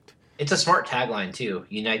perfect. It's a smart tagline too.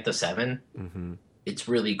 Unite the Seven. Mm-hmm. It's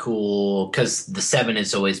really cool because the 7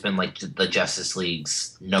 has always been like the Justice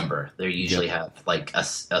League's number. They usually have like a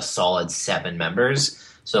solid 7 members.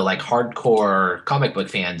 So like hardcore comic book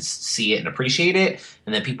fans see it and appreciate it,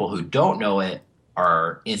 and then people who don't know it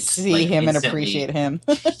are see him and appreciate him.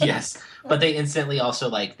 Yes, but they instantly also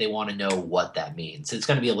like they want to know what that means. It's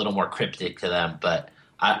going to be a little more cryptic to them, but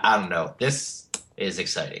I don't know. This is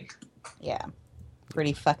exciting. Yeah.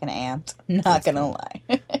 Pretty fucking amped. Not gonna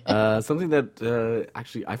lie. Something that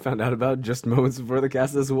actually I found out about just moments before the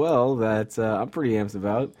cast as well that I'm pretty amped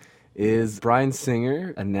about is Bryan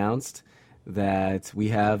Singer announced that we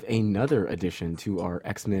have another addition to our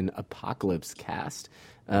X-Men Apocalypse cast,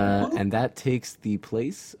 and that takes the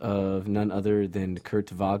place of none other than Kurt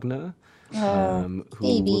Wagner, who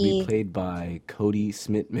will be played by Cody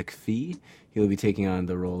Smith-McPhee. He'll be taking on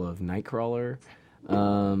the role of Nightcrawler.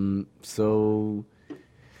 So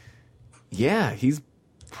yeah,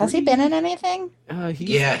 has he been in anything?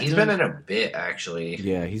 He's been in a bit, actually.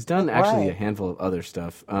 Yeah, he's done actually a handful of other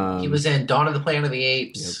stuff. He was in Dawn of the Planet of the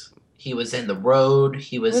Apes. Yep. He was in The Road.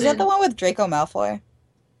 Was that the one with Draco Malfoy?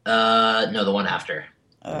 No, the one after.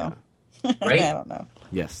 Oh. Yeah. Right? I don't know.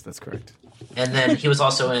 Yes, that's correct. And then he was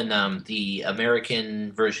also in the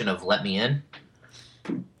American version of Let Me In.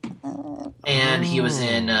 And he was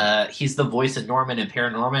in he's the voice of Norman in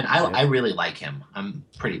Paranorman. I really like him. I'm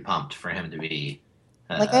pretty pumped for him to be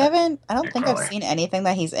I don't think I've seen anything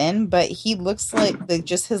that he's in, but he looks like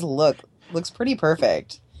just his look looks pretty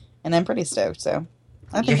perfect, and I'm pretty stoked. So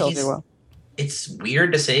I think he'll do well. It's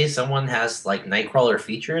weird to say someone has like Nightcrawler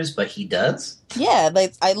features, but he does. Yeah,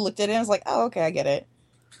 like I looked at it and I was like, oh, okay, I get it.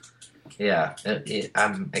 Yeah,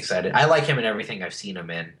 I'm excited. I like him in everything I've seen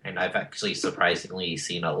him in, and I've actually surprisingly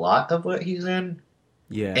seen a lot of what he's in.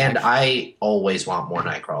 Yeah, and I always want more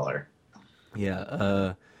Nightcrawler.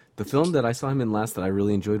 Yeah, the film that I saw him in last that I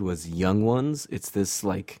really enjoyed was Young Ones. It's this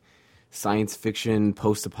like science fiction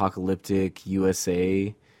post-apocalyptic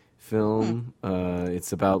USA film.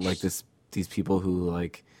 It's about like these people who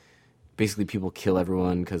like basically people kill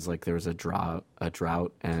everyone because like there was a drought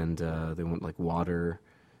and they want like water.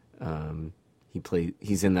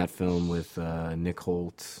 He's in that film with Nick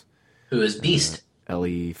Holt, Who is Beast?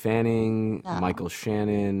 Ellie Fanning, Oh. Michael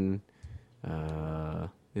Shannon.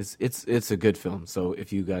 It's a good film. So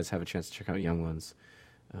if you guys have a chance to check out Young Ones,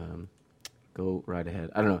 go right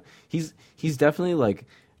ahead. I don't know. He's definitely like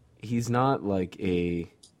he's not like a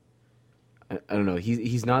I don't know.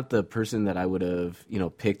 He's not the person that I would have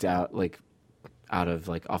picked out of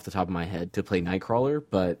like off the top of my head to play Nightcrawler.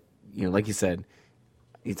 But like you said,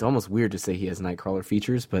 it's almost weird to say he has Nightcrawler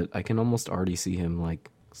features, but I can almost already see him like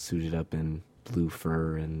suited up in blue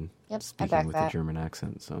fur and Yep, I speaking back with that. a German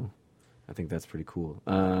accent. So I think that's pretty cool.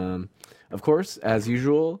 Of course, as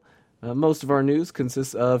usual, most of our news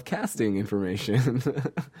consists of casting information.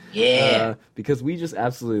 Yeah. Because we just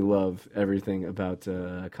absolutely love everything about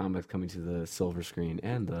comics coming to the silver screen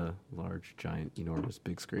and the large, giant, enormous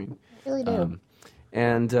big screen. Really do.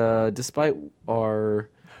 And despite our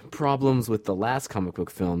problems with the last comic book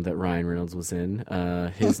film that Ryan Reynolds was in,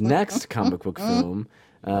 his next comic book film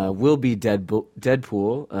will be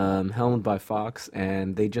Deadpool, helmed by Fox,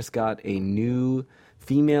 and they just got a new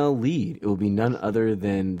female lead. It will be none other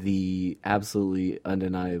than the absolutely,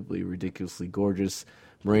 undeniably, ridiculously gorgeous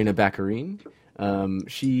Morena Baccarin.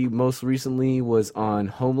 She most recently was on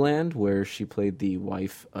Homeland, where she played the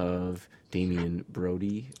wife of Damian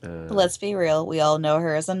Brody. Let's be real. We all know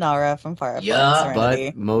her as Anara from Firefly Yeah, and But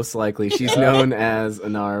Serenity. most likely she's known as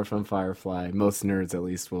Anara from Firefly. Most nerds, at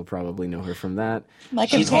least, will probably know her from that. My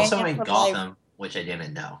She's also companion in from Life- Gotham, which I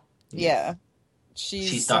didn't know. Yeah.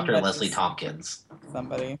 She's Dr. somebody's- Leslie Tompkins.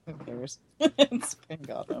 Somebody. Who cares? It's been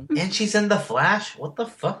Gotham. And she's in The Flash? What the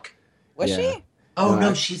fuck? Was Yeah. she? Oh, No, no,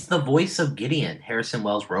 I- she's the voice of Gideon, Harrison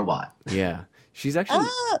Wells' robot. Yeah. She's actually...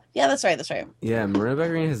 Oh, yeah, that's right. That's right. Yeah, Morena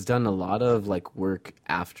Baccarin has done a lot of like work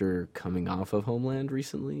after coming off of Homeland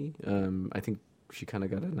recently. I think she kind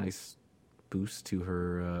of got a nice boost to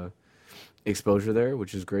her exposure there,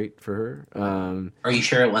 which is great for her. Are you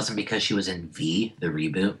sure it wasn't because she was in V, the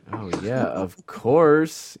reboot? Oh yeah, of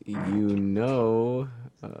course,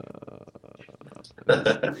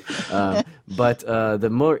 But the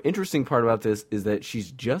more interesting part about this is that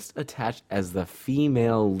she's just attached as the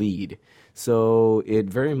female lead. So it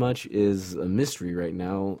very much is a mystery right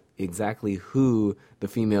now exactly who the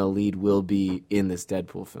female lead will be in this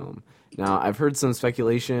Deadpool film. Now, I've heard some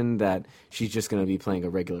speculation that she's just going to be playing a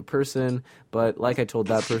regular person, but like I told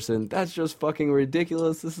that person, that's just fucking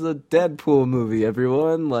ridiculous. This is a Deadpool movie,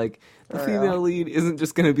 everyone. Like, the For real. female lead isn't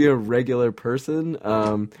just going to be a regular person.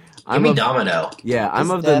 Give me Domino. Yeah, I'm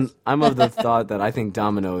Just of death. the thought that I think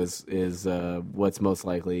Domino is what's most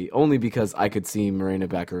likely, only because I could see Morena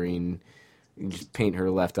Baccarin just paint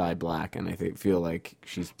her left eye black, and feel like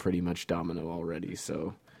she's pretty much Domino already.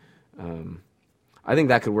 So, I think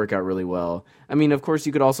that could work out really well. I mean, of course,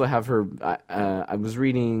 you could also have her. I was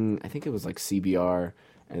reading, I think it was like CBR,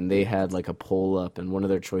 and they had like a poll up, and one of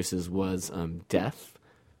their choices was Death,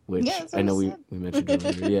 which Yeah, that's what I know I we said. mentioned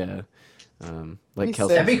earlier. Yeah. Like We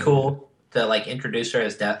Kelsey. said- That'd be cool to like introduce her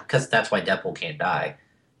as Death, because that's why Deadpool can't die.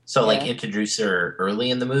 So like Yeah. introduce her early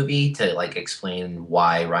in the movie to like explain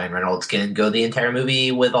why Ryan Reynolds can go the entire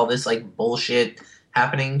movie with all this like bullshit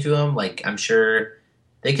happening to him. Like I'm sure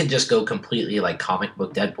they could just go completely like comic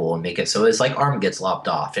book Deadpool and make it so his like arm gets lopped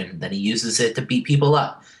off and then he uses it to beat people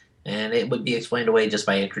up. And it would be explained away just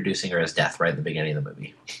by introducing her as Death right at the beginning of the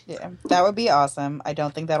movie. Yeah, that would be awesome. I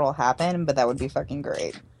don't think that'll happen, but that would be fucking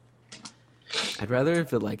great. I'd rather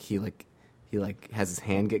if it he has his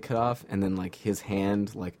hand get cut off and then like his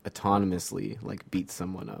hand like autonomously like beats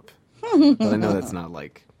someone up. But I know that's not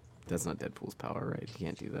Deadpool's power, right? He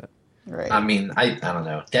can't do that. Right. I mean, I don't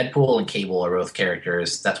know. Deadpool and Cable are both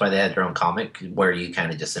characters. That's why they had their own comic where you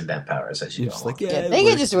kind of just invent powers as you You're go just along. like, Yeah, it they can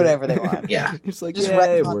works just do fine." whatever they want. Yeah. You're just like, Just yeah,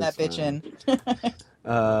 it retcon works that bitch fine.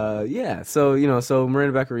 in. Yeah, so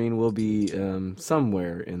Morena Baccarin will be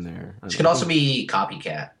somewhere in there. She could also be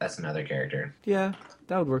Copycat. That's another character. Yeah,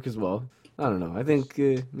 that would work as well. I don't know. I think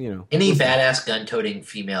Any we'll see. badass gun-toting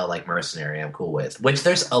female like mercenary, I'm cool with. Which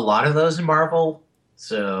there's a lot of those in Marvel,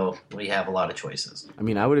 so we have a lot of choices. I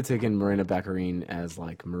mean, I would have taken Morena Baccarin as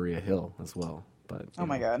like Maria Hill as well, but Oh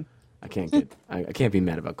my god. I can't get I can't be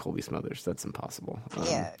mad about Colby Smulders. That's impossible.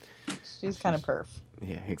 Yeah. She's kind of perf.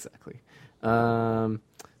 Yeah, exactly. A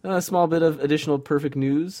small bit of additional perfect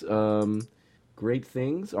news. Great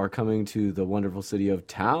things are coming to the wonderful city of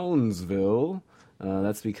Townsville.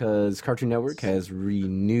 That's because Cartoon Network has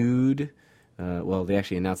renewed Well, they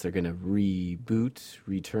actually announced they're going to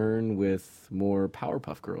return with more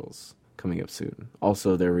Powerpuff Girls coming up soon.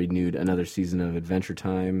 Also, they renewed another season of Adventure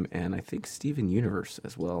Time and I think Steven Universe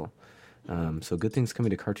as well. So good things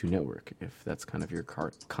coming to Cartoon Network if that's kind of your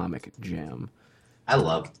comic jam. I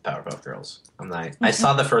love Powerpuff Girls. I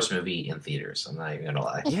saw the first movie in theaters. I'm not even gonna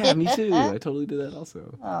lie. Yeah, me too. I totally did that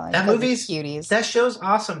also. Oh, That movie's cuties. that show's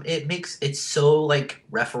awesome. It's so like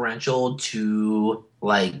referential to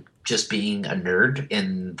like just being a nerd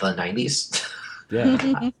in the 90s.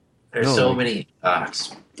 Yeah. There's No, so like- many.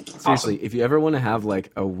 It's Seriously, awesome. if you ever want to have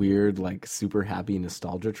like a weird, like super happy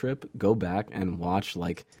nostalgia trip, go back and watch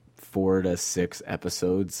like 4 to 6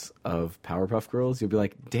 episodes of Powerpuff Girls. You'll be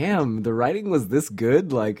like, damn, the writing was this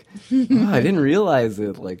good. Like, I didn't realize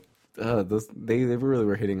it. Like, they really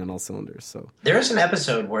were hitting on all cylinders. So There's an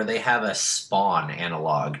episode where they have a Spawn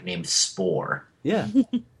analog named Spore. yeah.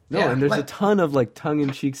 No, Yeah, and there's a like- ton of like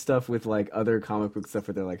tongue-in-cheek stuff with like other comic book stuff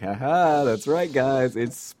where they're like, haha, that's right, guys,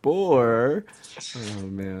 it's Spore. Oh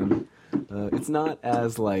man, it's not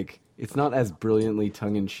as brilliantly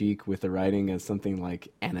tongue-in-cheek with the writing as something like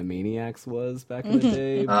Animaniacs was back in the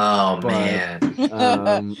day. Oh But- man.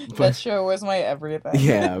 That But show was my everything.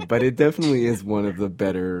 yeah, but it definitely is one of the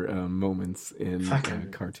better moments in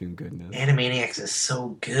Fucking- cartoon goodness. Animaniacs is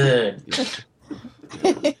so good.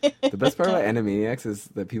 The best part about Animaniacs is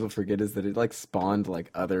that people forget is that it like spawned like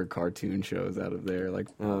other cartoon shows out of there. Like,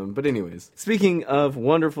 but anyways, speaking of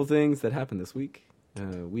wonderful things that happened this week,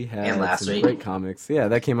 we had And last some week. great comics. Yeah,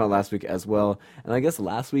 that came out last week as well. And I guess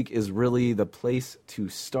last week is really the place to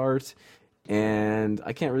start. And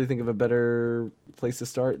I can't really think of a better place to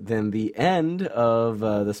start than the end of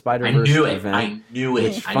the Spider-Verse I knew it. event, I knew it.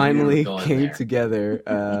 which I knew finally you were going came there.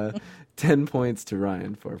 together. 10 points to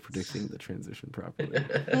Ryan for predicting the transition properly.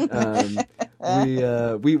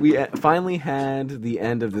 We finally had the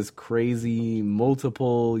end of this crazy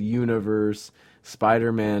multiple universe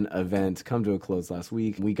Spider-Man event come to a close last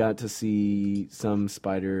week. We got to see some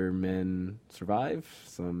Spider-Men survive,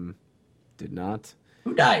 some did not.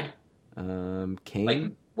 Who died? Kane?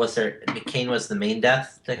 Like, was there? Kane was the main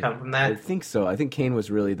death to come from I that. think so. I think Kane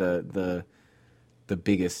was really the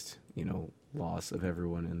biggest, loss of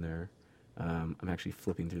everyone in there. I'm actually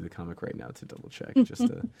flipping through the comic right now to double check just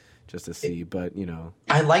to see. But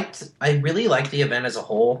I really liked the event as a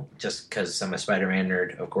whole, just because I'm a Spider-Man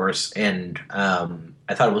nerd, of course, and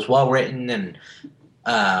I thought it was well written, and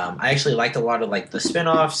I actually liked a lot of like the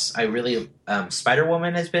spin-offs. I really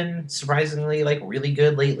Spider-Woman has been surprisingly like really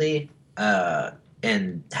good lately,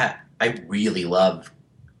 and I really love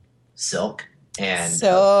Silk and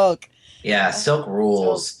Silk. yeah, Silk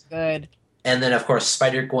rules. So good. And then, of course,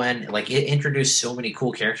 Spider-Gwen, like, it introduced so many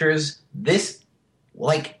cool characters. This,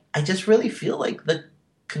 like, I just really feel like the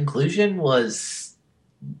conclusion was,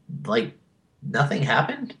 like, nothing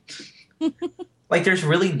happened. Like, there's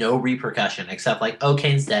really no repercussion except, like, oh,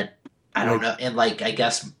 Kane's dead. I don't know. And, like, I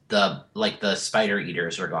guess the Spider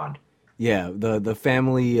Eaters are gone. yeah, the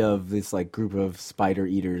family of this like group of spider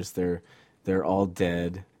eaters, they're all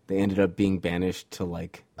dead. They ended up being banished to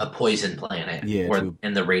like A poison planet. Yeah,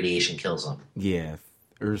 and the radiation kills them.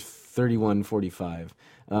 Earth 3145.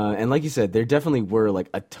 And like you said, there definitely were like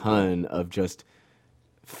a ton of just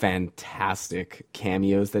fantastic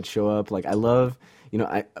cameos that show up. Like I love,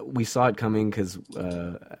 we saw it coming because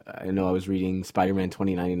I know I was reading Spider-Man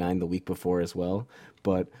 2099 the week before as well.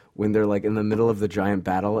 But when they're like in the middle of the giant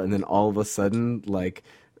battle and then all of a sudden like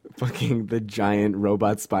fucking the giant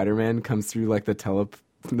robot Spider-Man comes through like the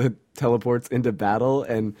teleports into battle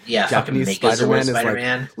and Yeah, Japanese fucking Megazord Spider-Man is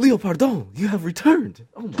Spider-Man. like, Leo, pardon, you have returned.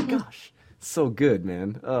 Oh my gosh. So good,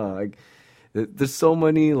 man. There's so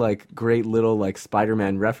many like great little like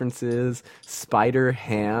Spider-Man references.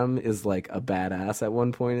 Spider-Ham is like a badass at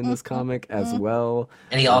one point in this comic as well.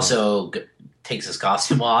 And he also takes his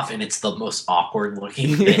costume off, and it's the most awkward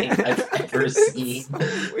looking thing I've ever seen.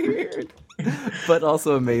 So weird. But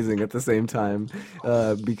also amazing at the same time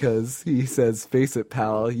because he says, face it,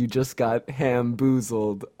 pal, you just got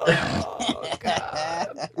ham-boozled. Oh,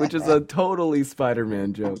 God. Which is a totally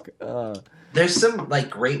Spider-Man joke. There's some like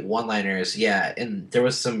great one-liners, yeah, and there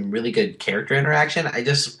was some really good character interaction.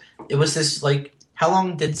 It was this like, how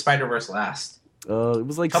long did Spider-Verse last? It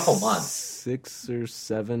was like Couple months. 6 or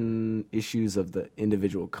 7 issues of the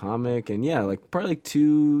individual comic, and yeah, like probably like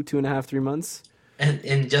 2.5, 3 months.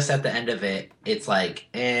 And just at the end of it, it's like,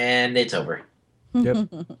 and it's over. Yep.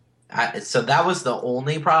 So that was the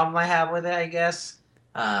only problem I have with it, I guess.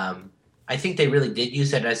 I think they really did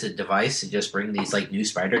use it as a device to just bring these like new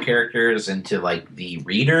Spider characters into like the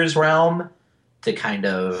reader's realm to kind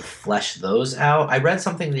of flesh those out. I read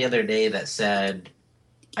something the other day that said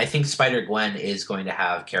I think Spider-Gwen is going to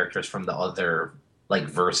have characters from the other like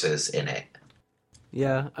verses in it.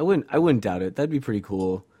 Yeah, I wouldn't doubt it. That'd be pretty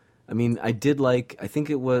cool. I mean, I think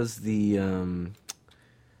it was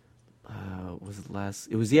was it last?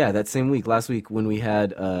 It was yeah, that same week, last week when we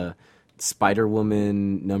had Spider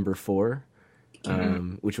Woman #4,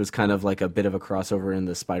 which was kind of like a bit of a crossover in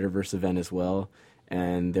the Spider Verse event as well,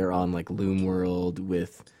 and they're on like Loom World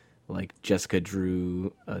with like Jessica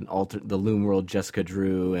Drew, the Loom World Jessica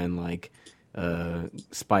Drew, and like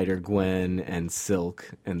Spider Gwen and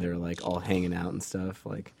Silk, and they're like all hanging out and stuff.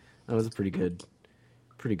 Like that was a pretty good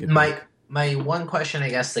My book. my one question, I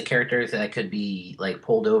guess, the characters that could be like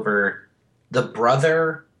pulled over, the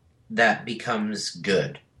brother that becomes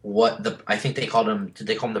good. What the I think they called him. Did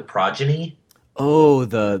they call him the progeny? Oh,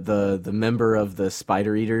 the member of the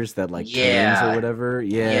Spider Eaters that like turns or Yeah, whatever.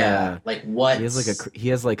 yeah. Yeah, Like he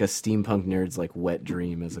has like a steampunk nerd's like wet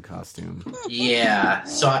dream as a costume. yeah.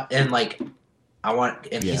 And like and he's Yeah, like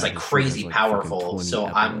his suit has crazy like fucking powerful. 20 So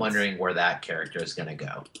I'm epaulets. wondering where that character is gonna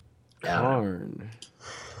go. Yeah, Karn.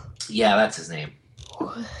 yeah, that's his name.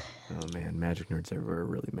 Oh man, Magic Nerds everywhere are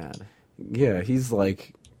really mad. Yeah, he's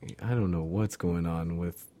like, I don't know what's going on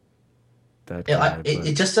with that guy, It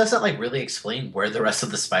but just doesn't like really explain where the rest of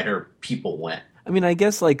the spider people went. I mean, I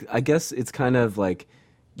guess it's kind of like,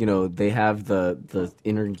 they have the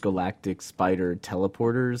intergalactic spider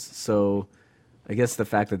teleporters, so I guess the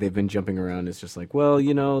fact that they've been jumping around is just like,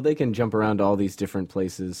 well, they can jump around to all these different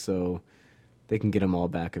places, so they can get them all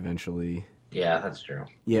back eventually. Yeah, that's true.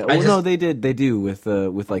 Yeah, I well, no, just they do with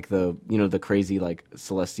like the crazy like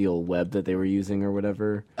celestial web that they were using or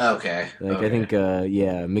whatever. okay, Like I okay. think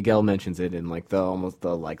yeah, Miguel mentions it in like the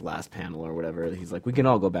like last panel or whatever. He's like, we can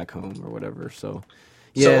all go back home or whatever. So So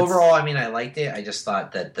yeah, it's overall, I mean, I liked it. I just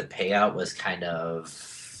thought that the payout was kind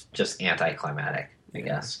of just anticlimactic, I yeah.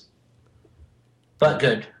 guess. But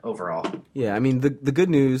good overall. Yeah, I mean the good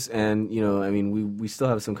news, and I mean we still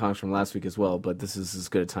have some comics from last week as well, but this is as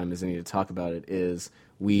good a time as any to talk about it. Is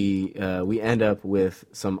we end up with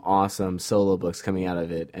some awesome solo books coming out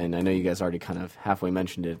of it, and I know you guys already kind of halfway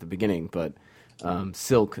mentioned it at the beginning, but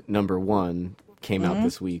Silk #1 came out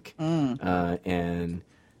this week, and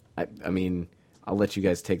I mean I'll let you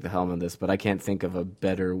guys take the helm on this, but I can't think of a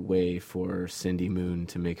better way for Cindy Moon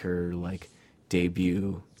to make her like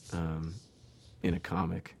debut in a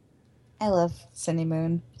comic. I love Cindy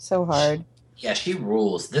Moon so hard. Yeah, she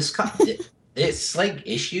rules. This like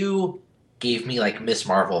issue gave me like Miss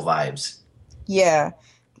Marvel vibes. Yeah,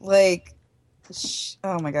 like,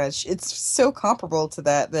 oh my gosh, it's so comparable to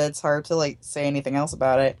that it's hard to like say anything else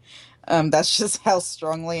about it. That's just how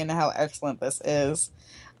strongly and how excellent this is.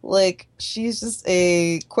 Like, she's just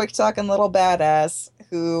a quick talking little badass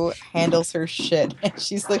who handles her shit, and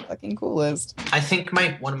she's the fucking coolest. I think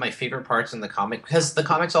my one of my favorite parts in the comic, because the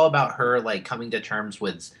comic's all about her like coming to terms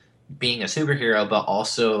with being a superhero, but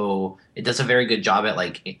also it does a very good job at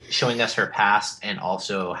like showing us her past and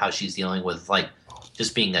also how she's dealing with like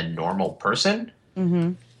just being a normal person.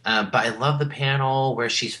 Mm-hmm. But I love the panel where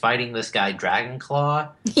she's fighting this guy Dragonclaw,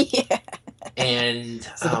 Yeah. and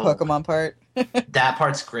So the Pokemon part. that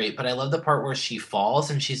part's great. But I love the part where she falls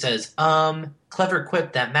and she says, clever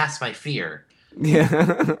quip that masks my fear." Yeah.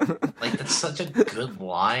 Like that's such a good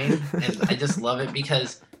line, and I just love it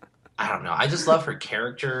because I don't know. I just love her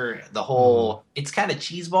character. The whole it's kind of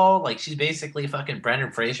cheeseball. Like she's basically fucking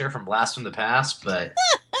Brendan Fraser from Blast from the Past, but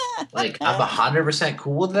like I'm 100%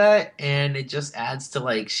 cool with that, and it just adds to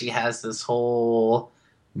like she has this whole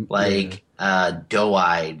Yeah. like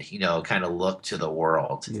doe-eyed, kind of look to the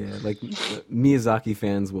world. Yeah, like Miyazaki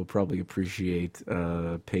fans will probably appreciate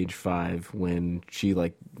page 5 when she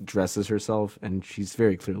like dresses herself and she's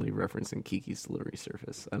very clearly referencing Kiki's Delivery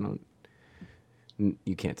Service.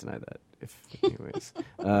 You can't deny that. Anyways,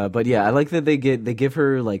 but yeah, I like that they give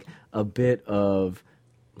her like a bit of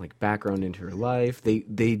like background into her life.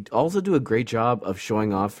 They also do a great job of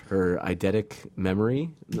showing off her eidetic memory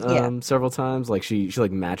Yeah. several times. Like she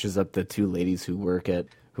like matches up the two ladies who work at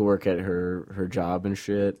her job and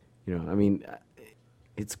shit. I mean,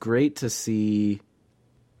 it's great to see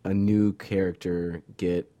a new character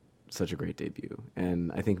get such a great debut,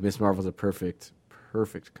 and I think Miss Marvel's a perfect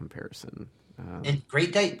comparison. And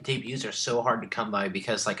great debuts are so hard to come by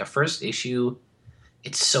because like a first issue,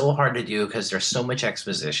 it's so hard to do because there's so much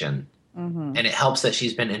exposition, Mm-hmm. and it helps that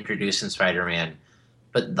she's been introduced in Spider-Man.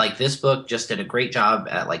 But like this book just did a great job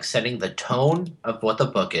at like setting the tone of what the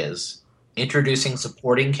book is, introducing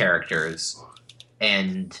supporting characters,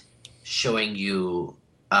 and showing you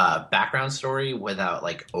background story without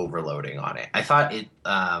like overloading on it. I thought it.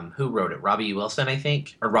 Who wrote it? Robbie Wilson, I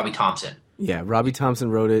think, or Robbie Thompson. Yeah, Robbie Thompson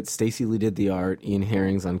wrote it. Stacey Lee did the art. Ian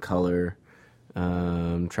Herring's on color.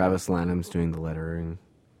 Travis Lanham's doing the lettering.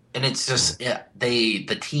 And it's just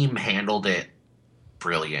the team handled it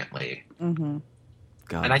brilliantly. Mm-hmm.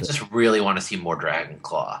 God, And I just really want to see more Dragon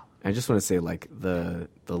Claw. I just want to say, like, the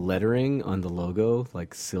lettering on the logo,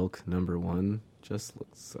 like Silk #1, just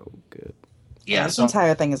looks so good. Yeah, this so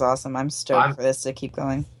entire thing is awesome. I'm stoked for this to keep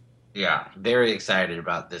going. yeah, very excited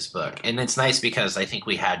about this book. And it's nice because I think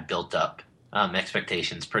we had built up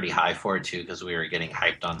expectations pretty high for it too, because we were getting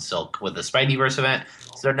hyped on Silk with the Spideyverse event.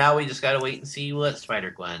 So now we just got to wait and see what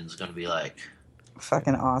Spider-Gwen's going to be like.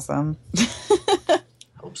 Fucking awesome.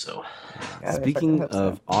 Hope so. Speaking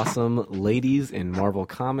of awesome ladies in Marvel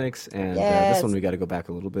Comics, and this one we got to go back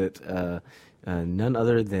a little bit. None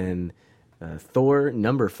other than Thor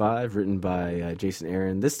 *5, written by Jason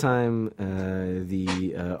Aaron. This time,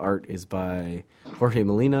 the art is by Jorge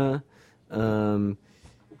Molina.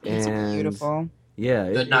 It's beautiful.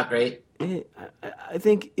 Yeah, Good, not great. I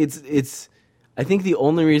think it's. I think the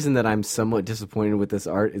only reason that I'm somewhat disappointed with this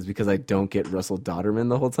art is because I don't get Russell Dodderman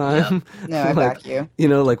the whole time. Yep. No, I back you. You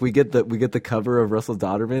know, like we get the cover of Russell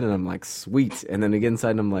Dodderman, and I'm like, sweet. And then I get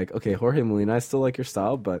inside, and I'm like, okay, Jorge Molina, I still like your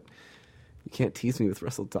style, but you can't tease me with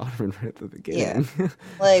Russell Dodderman right at the beginning. Yeah,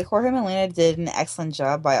 like Jorge Molina did an excellent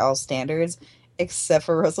job by all standards, except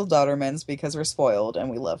for Russell Dodderman's because we're spoiled and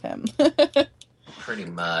we love him. Pretty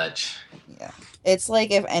much. Yeah. It's like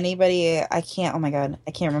if anybody, oh my god,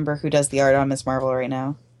 I can't remember who does the art on Miss Marvel right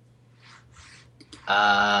now.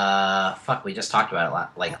 Fuck, we just talked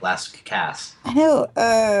about it last cast. I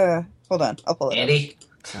know, hold on, I'll pull it Andy?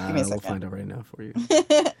 up. Give me a second. We'll find out right now for you.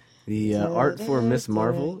 The art for Miss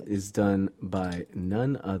Marvel is done by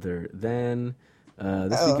none other than,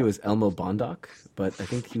 this week it was Elmo Bondoc, but I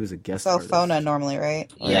think he was a guest artist. Alfona normally,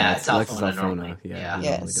 right? Yeah, it's Alexis Alfona Alfona. normally.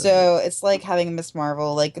 Yeah, so it's like having Miss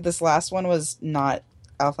Marvel. Like, this last one was not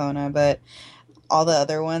Alfona, but all the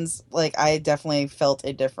other ones, like, I definitely felt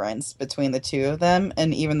a difference between the two of them.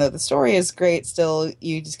 And even though the story is great, still,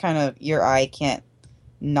 you just kind of, your eye can't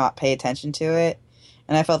not pay attention to it.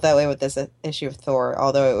 And I felt that way with this issue of Thor,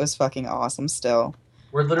 although it was fucking awesome still.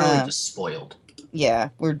 We're literally just spoiled. Yeah,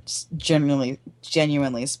 we're genuinely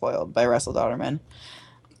spoiled by Russell Dodderman.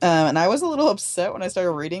 And I was a little upset when I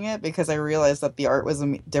started reading it because I realized that the art was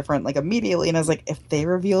different, like, immediately. And I was like, if they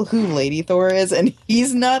reveal who Lady Thor is and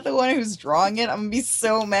he's not the one who's drawing it, I'm going to be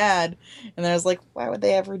so mad. And then I was like, why would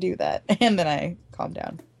they ever do that? And then I calmed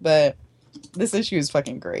down. But this issue is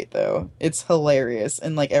fucking great, though. It's hilarious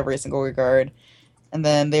in, like, every single regard. And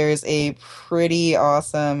then there's a pretty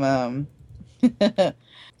awesome,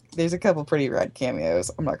 there's a couple pretty rad cameos.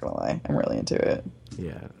 I'm not going to lie. I'm really into it.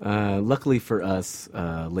 Yeah. Luckily for us,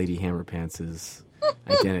 Lady Hammerpants'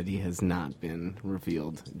 identity has not been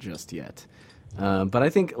revealed just yet. But I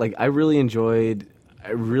think, like, I really enjoyed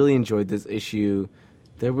this issue.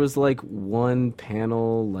 There was, like, one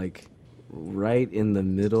panel, like, right in the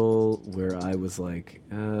middle where I was like,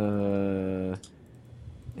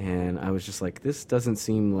 and I was just like, this doesn't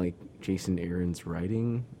seem like Jason Aaron's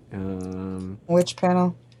writing. Which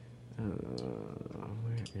panel?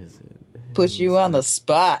 Where is it? Put you on the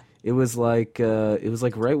spot. It was like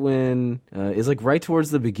right when it was like right towards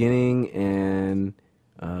the beginning, and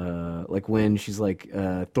like when she's like,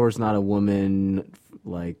 Thor's not a woman,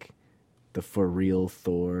 like the for real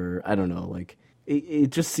Thor. I don't know, like it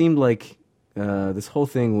just seemed like this whole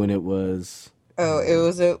thing when it was. Oh, it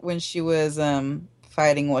was when she was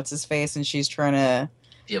fighting what's his face, and she's trying to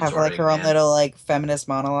have like her own little like feminist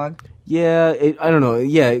monologue. Yeah, I don't know.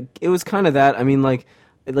 Yeah, it was kind of that. I mean, like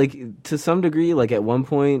to some degree, like at one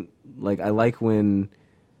point, like I like when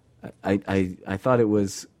I thought it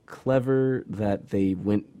was clever that they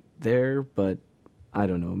went there, but I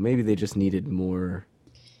don't know. Maybe they just needed more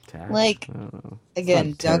tact. Like, I don't know.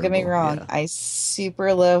 Again, don't get me wrong. Yeah. I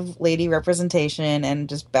super love lady representation and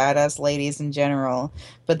just badass ladies in general,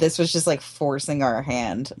 but this was just like forcing our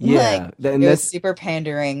hand. Yeah, Like, it was super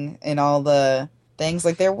pandering in all the things.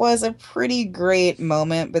 Like, there was a pretty great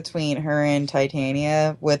moment between her and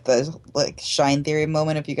Titania with the like Shine Theory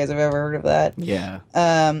moment, if you guys have ever heard of that. Yeah.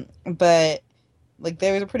 But like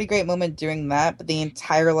there was a pretty great moment during that, but the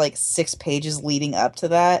entire like 6 pages leading up to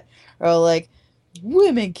that are like,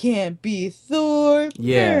 women can't be Thor.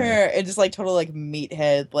 Yeah. And just like total like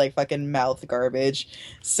meathead, like fucking mouth garbage.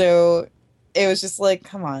 So it was just like,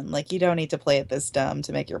 come on, like you don't need to play it this dumb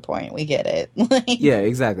to make your point. We get it. Like, Yeah,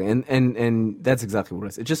 exactly. And that's exactly what it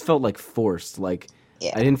was. It just felt like forced. Like,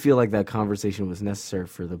 yeah. I didn't feel like that conversation was necessary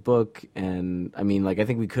for the book. And I mean, like, I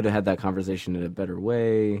think we could have had that conversation in a better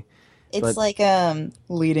way. It's But like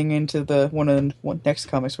leading into the one next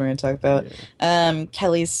comics we're going to talk about.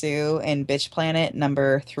 Kelly Sue in Bitch Planet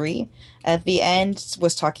 #3 at the end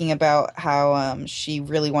was talking about how she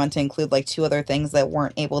really wanted to include like two other things that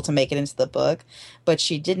weren't able to make it into the book, but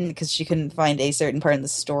she didn't because she couldn't find a certain part in the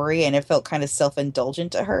story, and it felt kind of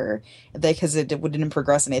self-indulgent to her because it didn't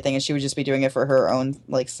progress anything, and she would just be doing it for her own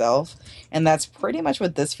like self. And that's pretty much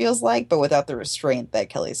what this feels like, but without the restraint that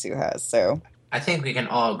Kelly Sue has. So. I think we can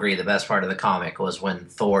all agree the best part of the comic was when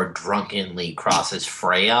Thor drunkenly crosses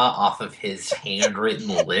Freya off of his handwritten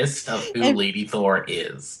list of who And- Lady Thor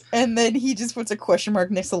is. And then he just puts a question mark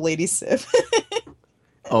next to Lady Sif.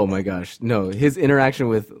 oh my gosh, no! His interaction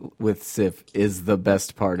with Sif is the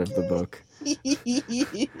best part of the book.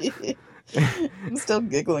 I'm still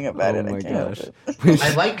giggling about it. Oh my I can't help gosh! it.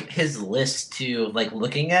 I like his list too. Like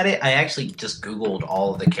looking at it, I actually just Googled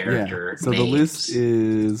all of the character So names. the list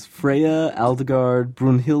is Freya, Aldegard,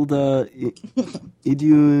 Brunhilde,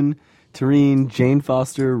 Idun, Tareen, Jane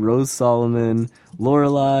Foster, Rose Solomon,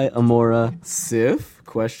 Lorelei, Amora, Sif,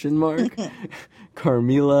 question mark,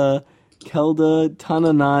 Carmilla, Kelda,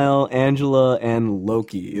 Tana Nile, Angela, and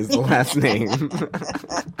Loki is the last name.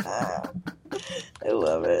 I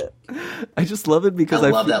love it. I just love it because I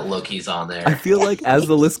I love feel, that Loki's on there. I feel like as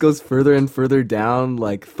the list goes further and further down,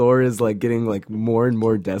 like Thor is like getting like more and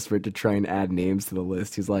more desperate to try and add names to the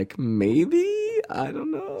list. He's like, maybe, I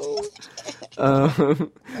don't know.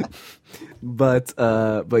 But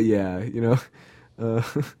yeah, you know,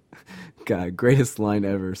 God, greatest line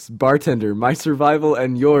ever. Bartender, my survival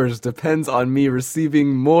and yours depends on me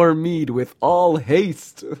receiving more mead with all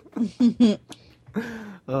haste.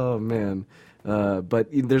 Oh man. But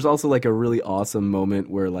there's also like a really awesome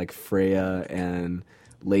moment where like Freya and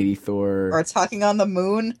Lady Thor Or talking on the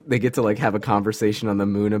moon. they get to like have a conversation on the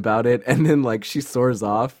moon about it, and then like she soars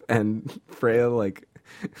off and Freya like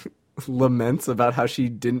laments about how she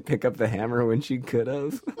didn't pick up the hammer when she could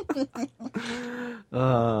have.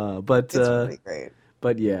 It's pretty great.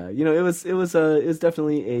 But yeah, you know, it was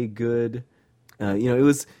definitely a good, you know, it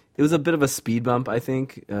was a bit of a speed bump, I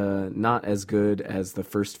think. Not as good as the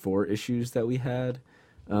first 4 issues that we had,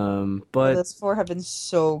 but Those 4 have been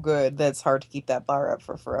so good that it's hard to keep that bar up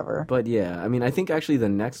for forever. but yeah, I mean, I think actually the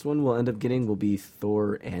next one we'll end up getting will be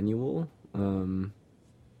Thor Annual,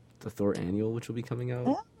 the Thor Annual, which will be coming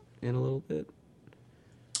out in a little bit.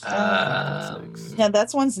 Yeah,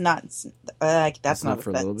 that's one's not. That's It's not not for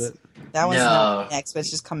a little bit. That one's No. not next, but it's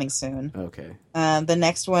just coming soon. Okay. The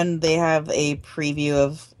next one they have a preview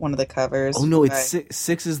of one of the covers. Oh no, by- it's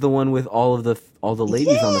six is the one with all the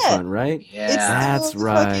ladies on the Yeah! front, right? Yeah. It's That's still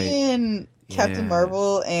right. fucking Captain Yeah.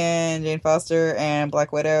 Marvel and Jane Foster and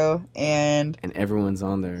Black Widow and And everyone's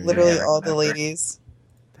on there. literally I all the remember. ladies.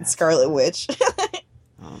 And Scarlet Witch.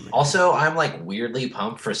 Oh, man. Also, I'm like weirdly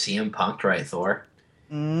pumped for CM Punk to write Thor.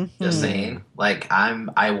 Mhm. Just saying, like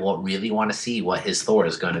I will really want to see what his Thor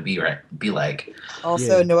is going to be like.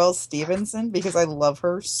 Also, Yeah. Noelle Stevenson, because I love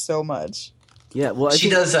her so much. Yeah, well, I She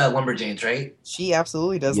think does Lumberjanes, right? She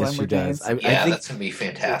absolutely does yes, she does. Lumberjanes. I Yeah, think that's gonna be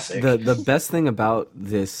fantastic. the best thing about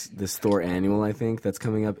this Thor Annual, I think, that's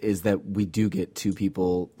coming up is that we do get 2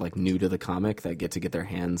 people like new to the comic that get to get their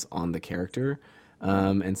hands on the character,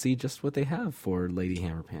 and see just what they have for Lady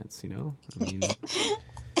Hammerpants. You know, I mean,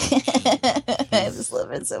 I just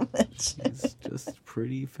love it so much. it's just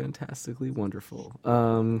pretty fantastically wonderful.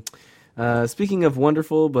 Speaking of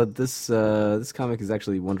wonderful, but this comic is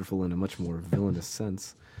actually wonderful in a much more villainous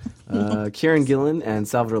sense. Kieran Gillen and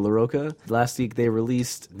Salvador LaRocca. Last week they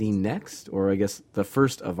released the next, or I guess the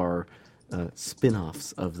first of our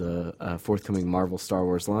spin-offs of the forthcoming Marvel Star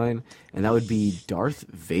Wars line, and that would be Darth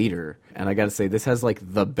Vader. And I gotta say, this has like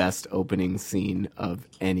the best opening scene of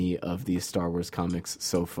any of these Star Wars comics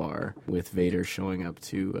so far, with Vader showing up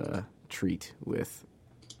to treat with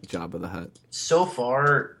Jabba the Hutt. So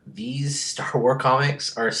far, these Star Wars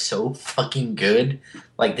comics are so fucking good.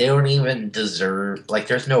 Like they don't even deserve. Like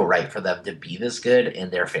there's no right for them to be this good, and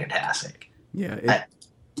they're fantastic. Yeah,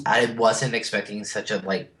 I wasn't expecting such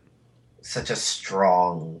a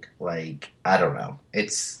strong, like, I don't know.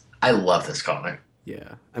 I love this comic.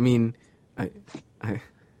 yeah. I mean,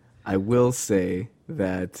 I will say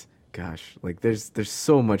that, gosh, like there's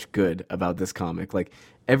so much good about this comic. Like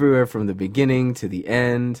everywhere from the beginning to the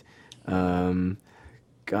end.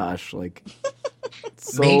 Gosh, like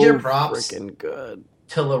so Major props. freaking good.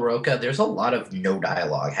 To LaRocca, there's a lot of no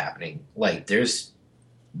dialogue happening. Like, there's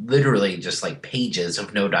literally just, like, pages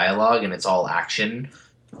of no dialogue, and it's all action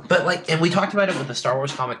But like, and we talked about it with the Star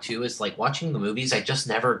Wars comic too. Is like watching the movies, I just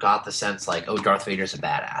never got the sense like, oh, Darth Vader's a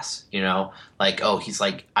badass. You know, like, oh, he's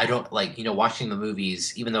like, I don't like, watching the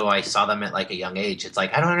movies. Even though I saw them at like a young age, it's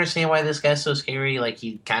like I don't understand why this guy's so scary. Like,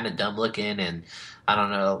 he kind of dumb looking, and I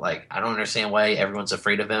don't know, like, I don't understand why everyone's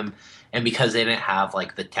afraid of him. And because they didn't have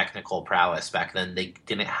like the technical prowess back then, they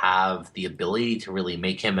didn't have the ability to really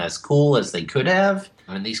make him as cool as they could have.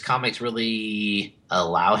 I mean, these comics really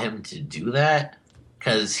allow him to do that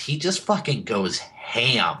because he just fucking goes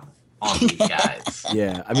ham on these guys.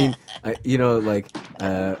 Yeah, I mean, like we were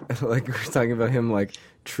talking about him like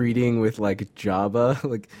treating with like Jabba,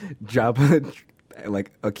 like Jabba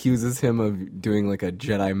like accuses him of doing like a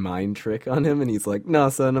Jedi mind trick on him, and he's like, "No,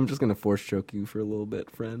 son, I'm just gonna force choke you for a little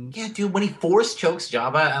bit, friend." Yeah, dude, when he force chokes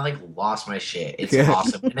Jabba, I like lost my shit. It's Yeah.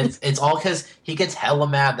 awesome, and it's all because he gets hella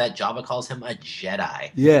mad that Jabba calls him a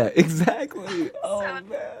Jedi. Yeah, exactly. Oh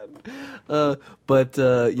man. But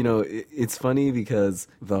it's funny because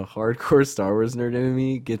the hardcore Star Wars nerd in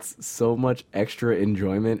me gets so much extra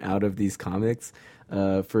enjoyment out of these comics.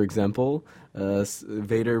 For example,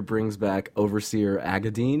 Vader brings back Overseer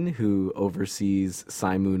Agadine, who oversees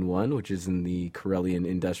Cymoon 1, which is in the Corellian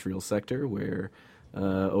industrial sector, where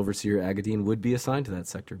Overseer Agadine would be assigned to that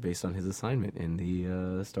sector based on his assignment in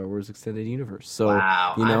the Star Wars extended universe. So,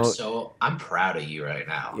 Wow, you know, I'm proud of you right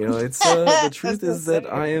now. you know, it's the truth is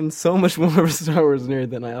that I am so much more of a Star Wars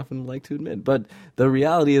nerd than I often like to admit. But the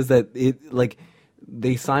reality is that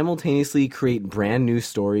they simultaneously create brand new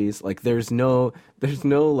stories. Like there's no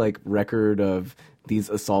like record of these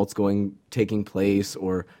assaults taking place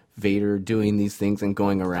or Vader doing these things and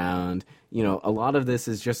going around. You know, a lot of this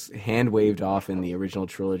is just hand waved off in the original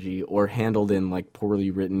trilogy or handled in like poorly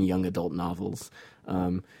written young adult novels.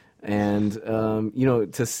 To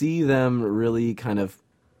see them really kind of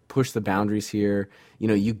push the boundaries here,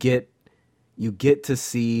 you get to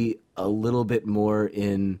see a little bit more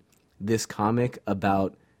in this comic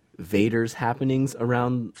about Vader's happenings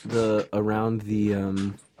around the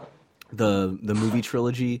movie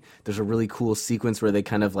trilogy. There's a really cool sequence where they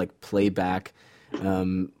kind of like play back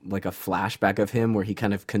like a flashback of him where he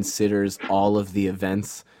kind of considers all of the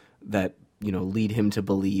events that lead him to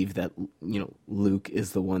believe that Luke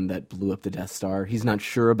is the one that blew up the Death Star. He's not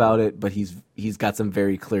sure about it, but he's got some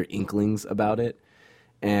very clear inklings about it.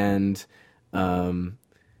 And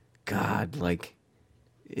God, like,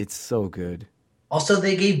 it's so good. Also,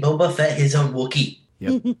 they gave Boba Fett his own Wookiee.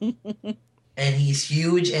 Yep. And he's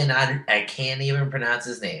huge, and I can't even pronounce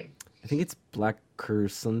his name. I think it's Black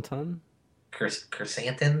Kursantan.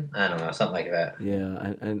 Kursantan? I don't know, something like that.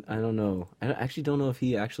 Yeah, I don't know. I actually don't know if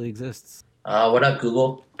he actually exists. What up,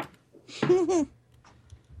 Google?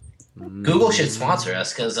 Google should sponsor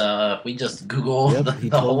us because we just Google Yep,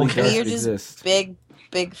 the whole totally cast. does You're just exist.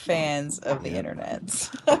 big fans of the internet.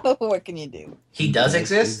 What can you do? He does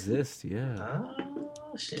exist? Yeah.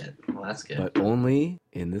 Oh, shit. Well, that's good. But only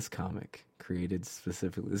in this comic, created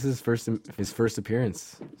specifically. This is his first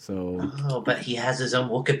appearance. So. Oh, but he has his own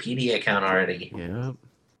Wikipedia account already. Yeah.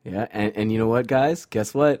 Yeah, and you know what, guys?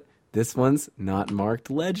 Guess what? This one's not marked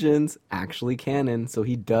Legends, actually canon, so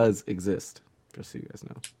he does exist. Just so you guys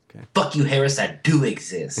know. Okay. Fuck you, Harris, that do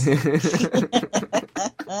exist.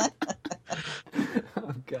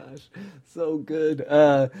 Oh gosh, so good.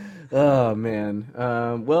 Oh man.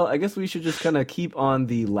 Well, I guess we should just kind of keep on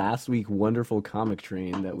the last week wonderful comic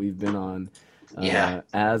train that we've been on.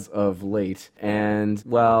 As of late. And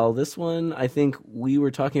well, this one I think we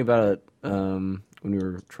were talking about it when we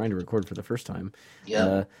were trying to record for the first time.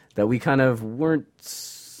 Yeah. That we kind of weren't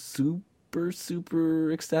super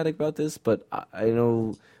ecstatic about this, but I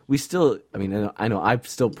know we still. I mean, I know I've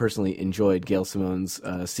still personally enjoyed Gail Simone's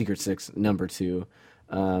Secret Six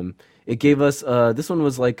 #2. It gave us this one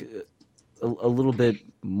was like a little bit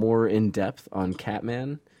more in depth on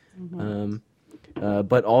Catman,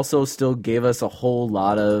 but also still gave us a whole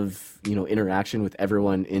lot of interaction with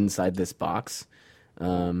everyone inside this box,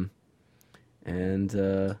 and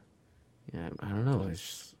yeah, I don't know.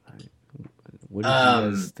 What did you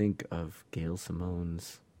guys think of Gail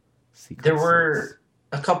Simone's Secret There Six? were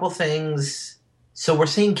a couple things. So we're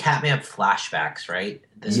seeing Catman flashbacks, right?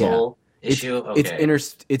 This Yeah. whole issue? Okay.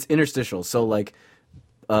 It's interstitial. So like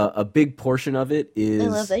a big portion of it is. I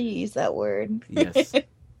love that you use that word. Yes.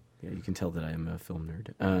 Yeah, you can tell that I am a film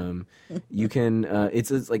nerd. You can.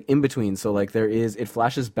 It's like in between. So like it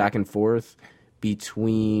flashes back and forth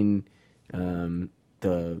between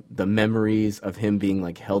the memories of him being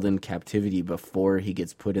like held in captivity before he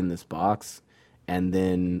gets put in this box, and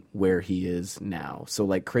then where he is now. So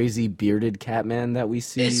like crazy bearded Catman that we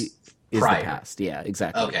see. is Prior. the past. Yeah,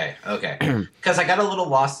 exactly. Okay. Because I got a little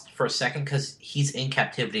lost for a second because he's in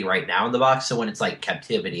captivity right now in the box. So when it's like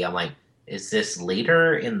captivity, I'm like, is this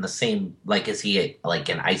later in the same? Like, is he like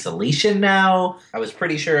in isolation now? I was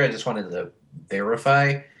pretty sure. I just wanted to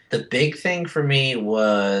verify. The big thing for me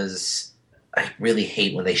was I really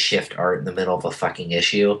hate when they shift art in the middle of a fucking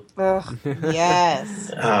issue. Ugh,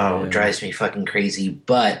 yes. Oh, Yeah. it drives me fucking crazy.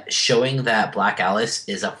 But showing that Black Alice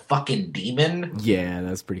is a fucking demon, Yeah,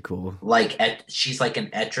 that's pretty cool. like she's like an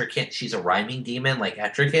Etrigan, she's a rhyming demon like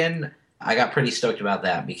Etrigan. I got pretty stoked about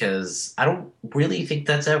that because I don't really think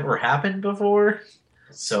that's ever happened before.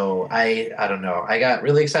 So I don't know. I got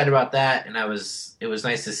really excited about that, and it was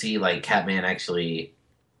nice to see like Catman actually.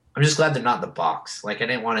 I'm just glad they're not in the box. Like I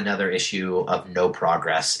didn't want another issue of no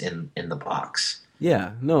progress in the box.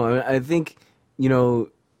 Yeah, no, I think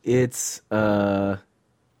it's. I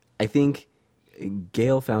think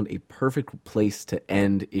Gale found a perfect place to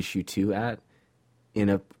end issue 2 at.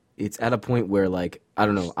 It's at a point where like I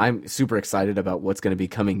don't know. I'm super excited about what's going to be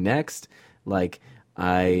coming next. Like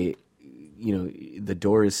the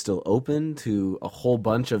door is still open to a whole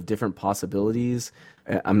bunch of different possibilities.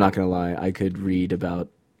 I'm not going to lie. I could read about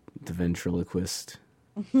the ventriloquist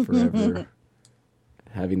forever.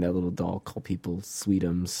 Having that little doll call people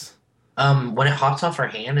sweetums. When it hops off her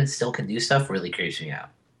hand and still can do stuff really creeps me out.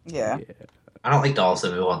 Yeah. I don't like dolls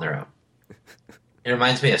that move on their own. It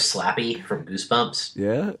reminds me of Slappy from Goosebumps.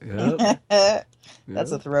 Yeah.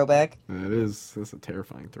 That's a throwback. That's a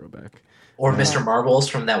terrifying throwback. Or Mr. Marbles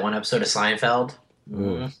from that one episode of Seinfeld.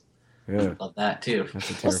 Ugh. Yeah, Love that too. that's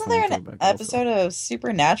a Wasn't terrifying there an throwback also. episode of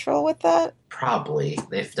Supernatural with that? Probably.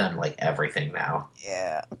 They've done like everything now.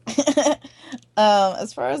 Yeah.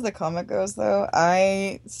 As far as the comic goes, though,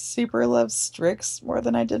 I super love Strix more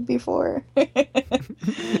than I did before. Is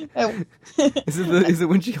it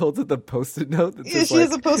when she holds up the Post-it note that Yeah, says she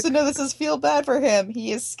has a post-it note that says, "Feel bad for him.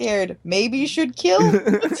 He is scared. Maybe you should kill."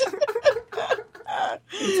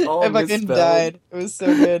 It's all I fucking misspelled. died. It was so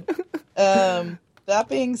good. That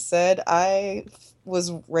being said, I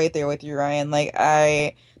was right there with you, Ryan. Like,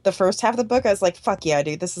 the first half of the book, I was like, "Fuck yeah,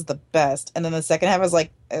 dude, this is the best." And then the second half, I was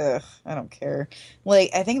like, "Ugh, I don't care."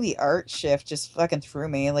 Like, I think the art shift just fucking threw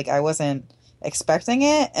me. Like, I wasn't expecting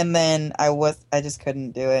it, and then I just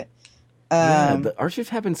couldn't do it. Yeah, the art shift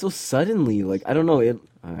happened so suddenly. Like I don't know it.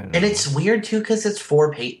 I don't And know. it's weird too because it's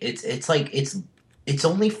 4 page. It's like it's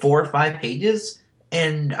only 4 or 5 pages,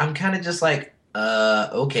 and I'm kind of just like,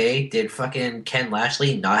 okay. Did fucking Ken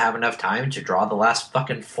Lashley not have enough time to draw the last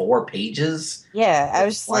fucking 4 pages? Yeah, I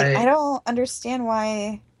was just like, Why- I don't understand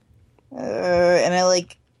why. And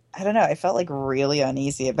I don't know, I felt like really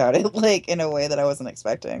uneasy about it, like in a way that I wasn't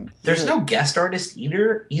expecting. There's no guest artist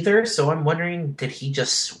either. So I'm wondering, did he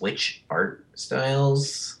just switch art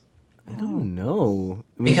styles? I don't know.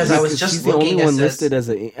 I mean, Because I was just he's the only looking one at this- listed as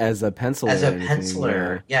a penciler. As a or anything,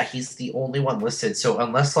 penciler, yeah, he's the only one listed. So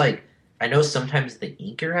unless like I know sometimes the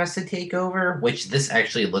inker has to take over, which this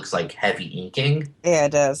actually looks like heavy inking. Yeah,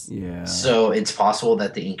 it does. Yeah. So it's possible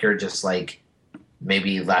that the inker just like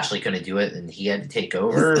maybe Lashley couldn't do it and he had to take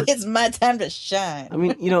over. It's my time to shine. I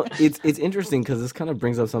mean, it's interesting because this kind of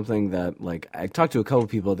brings up something that, like, I talked to a couple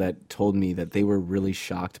people that told me that they were really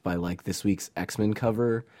shocked by, like, this week's X-Men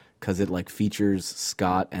cover because it, like, features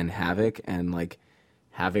Scott and Havoc, and, like,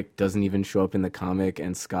 Havoc doesn't even show up in the comic,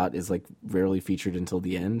 and Scott is, like, rarely featured until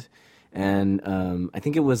the end. And I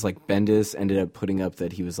think it was, like, Bendis ended up putting up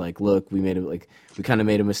that he was like, look, we kind of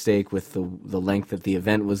made a mistake with the length that the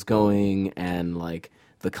event was going, and, like,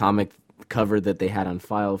 the comic cover that they had on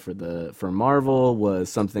file for Marvel was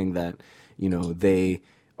something that they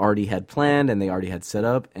already had planned and they already had set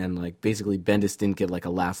up, and like basically Bendis didn't get like a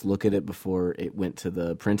last look at it before it went to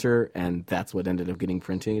the printer, and that's what ended up getting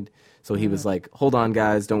printed. So he was like, hold on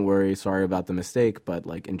guys, don't worry, sorry about the mistake, but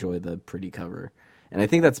like enjoy the pretty cover. And I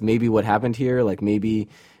think that's maybe what happened here. Like maybe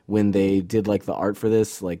when they did like the art for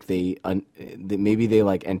this, like maybe they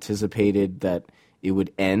like anticipated that it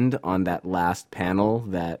would end on that last panel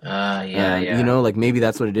that Yeah. like maybe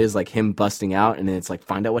that's what it is, like him busting out, and then it's like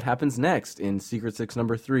find out what happens next in Secret Six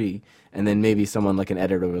 #3, and then maybe someone like an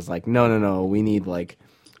editor was like, no, we need like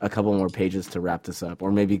a couple more pages to wrap this up,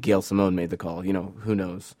 or maybe Gail Simone made the call, who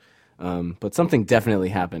knows. But something definitely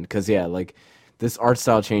happened, because like this art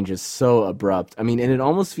style change is so abrupt. I mean, and it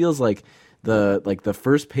almost feels like the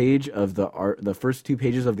first page of the first 2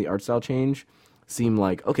 pages of the art style change seem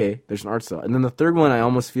like, okay, there's an art style. And then the third one, I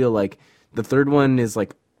almost feel like the third one is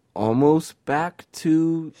like almost back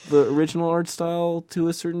to the original art style to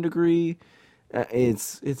a certain degree.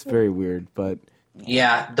 It's very weird, but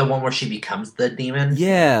Yeah, the one where she becomes the demon.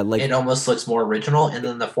 Yeah, like It almost looks more original. And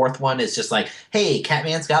then the fourth one is just like, hey,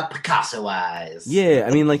 Catman's got Picasso eyes. yeah.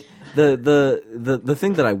 I mean, like the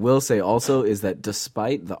thing that I will say also is that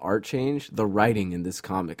despite the art change, the writing in this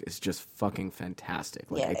comic is just fucking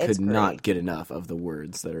fantastic. Like Yeah, I it's could not great. get enough of the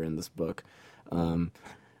words that are in this book.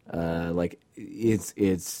 Like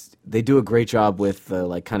it's they do a great job with the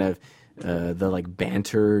like kind of the like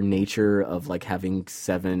banter nature of like having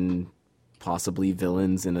 7 possibly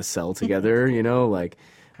villains in a cell together, you know, like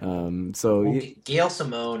so Well, Gail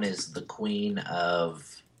Simone is the queen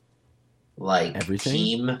of like everything.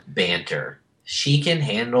 team banter. She can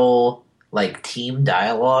handle like team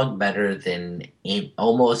dialogue better than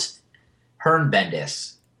almost her and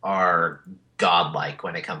Bendis are godlike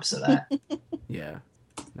when it comes to that. Yeah.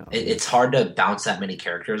 No. It's hard to bounce that many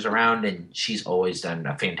characters around, and she's always done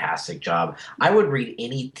a fantastic job. I would read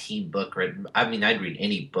any team book written. I mean, I'd read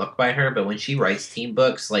any book by her, but when she writes team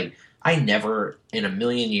books, like I never in a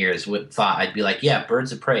million years would thought I'd be like, yeah,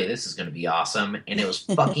 Birds of Prey, this is going to be awesome, and it was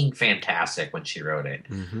fucking fantastic when she wrote it.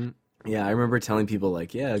 Mm-hmm. Yeah, I remember telling people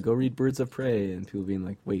like, "Yeah, go read Birds of Prey," and people being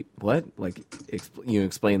like, "Wait, what?" Like, you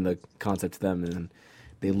explain the concept to them, and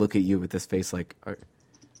they look at you with this face like, "Are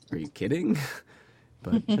you kidding?"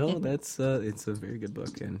 But no, that's it's a very good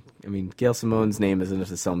book, and I mean, Gail Simone's name is enough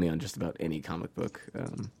to sell me on just about any comic book.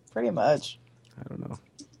 Pretty much. I don't know.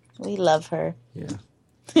 We love her. Yeah,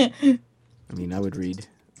 I mean, I would read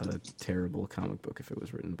a terrible comic book if it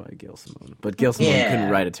was written by Gail Simone, but Gail Simone Yeah. couldn't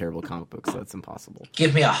write a terrible comic book, so that's impossible.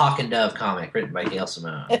 Give me a Hawk and Dove comic written by Gail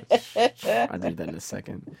Simone. I'd read that in a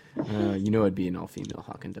second. You know, it'd be an all-female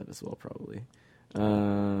Hawk and Dove as well, probably.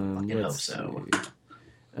 Fucking hope Let's so. see.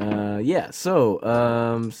 Yeah,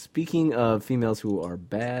 so speaking of females who are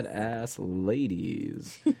badass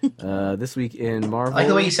ladies, this week in Marvel. I like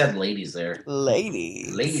the way you said ladies there.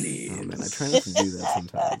 Ladies. Ladies. Oh man, I try not to do that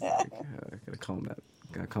sometimes. Like, gotta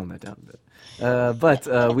calm that down a bit. But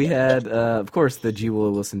we had, of course, the G.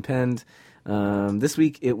 Willow Wilson penned. This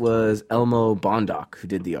week it was Elmo Bondoc who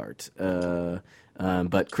did the art.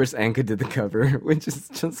 But Chris Anka did the cover, which is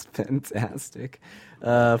just fantastic.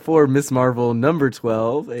 For Miss Marvel number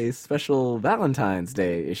 12, a special Valentine's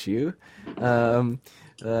Day issue,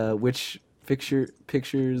 which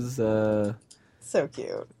pictures. So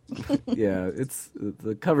cute. Yeah,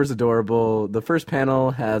 the cover's adorable. The first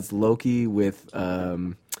panel has Loki with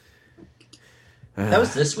That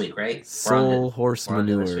was this week, right? Soul Horse we're on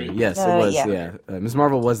to this Manure. week. Yes, it was. Yeah. Yeah, Ms.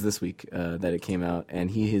 Marvel was this week that it came out,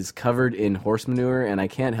 and he is covered in horse manure. And I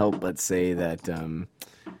can't help but say that,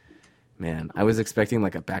 man, I was expecting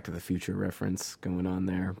like a Back to the Future reference going on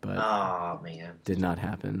there, but Oh man. did not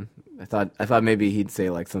happen. I thought maybe he'd say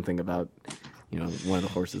like something about, you know, one of the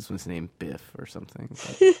horses was named Biff or something.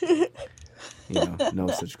 But, you know, no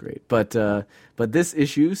such great. But this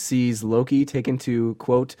issue sees Loki taken to,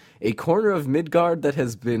 quote, a corner of Midgard that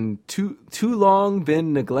has been too long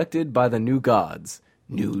been neglected by the new gods,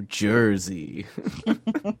 New Jersey,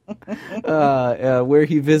 where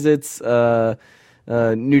he visits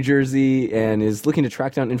New Jersey and is looking to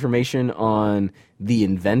track down information on the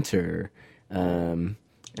inventor.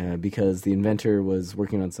 Because the inventor was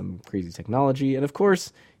working on some crazy technology. And of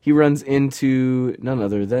course, he runs into none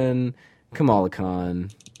other than Kamala Khan,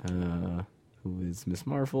 who is Miss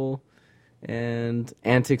Marvel. And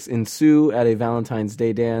antics ensue at a Valentine's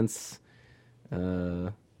Day dance. Miss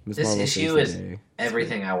This Marvel issue saves is the day.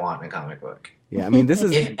 everything I want in a comic book. Yeah, I mean, this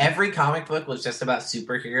is... If every comic book was just about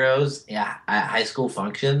superheroes, yeah, at high school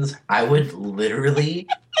functions, I would literally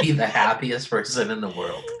be the happiest person in the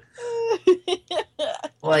world.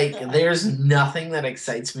 Like, there's nothing that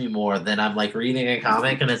excites me more than I'm like reading a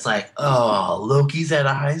comic and it's like, oh, Loki's at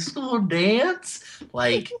a high school dance.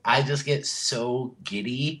 Like, I just get so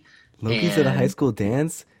giddy. Loki's at a and- high school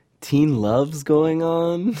dance? Teen love's going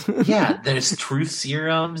on? Yeah, there's truth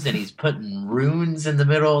serums and he's putting runes in the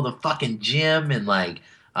middle of the fucking gym and like,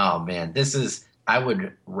 oh man, I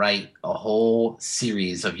would write a whole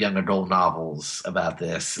series of young adult novels about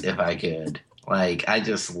this if I could. Like, I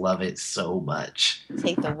just love it so much.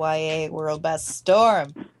 Take the YA world by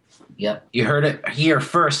storm. Yep. You heard it here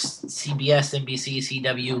first. CBS, NBC,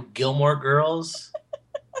 CW, Gilmore Girls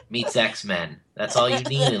meets X-Men. That's all you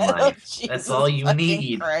need in life. Jesus That's all you fucking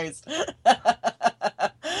need. Christ.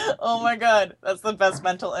 Oh my god, that's the best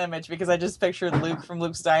mental image because I just pictured Luke from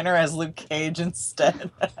Luke's Diner as Luke Cage instead.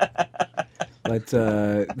 But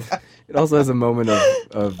it also has a moment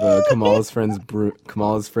of Kamala's friend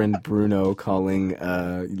Bruno calling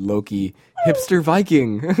Loki hipster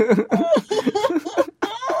Viking,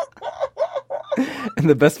 And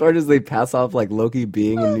the best part is they pass off like Loki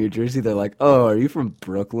being in New Jersey. They're like, "Oh, are you from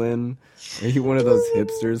Brooklyn? Are you one of those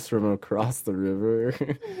hipsters from across the river?"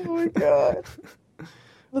 Oh my god.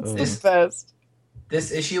 That's the best.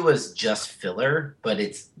 This issue was just filler, but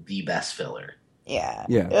it's the best filler. Yeah.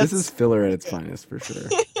 Yeah, this is filler at its finest for sure.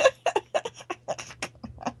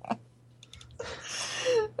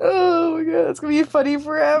 Oh my god, it's gonna be funny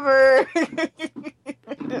forever.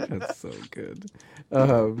 That's so good.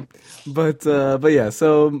 But yeah,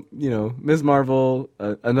 so Ms. Marvel,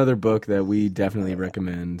 another book that we definitely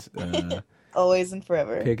recommend Always and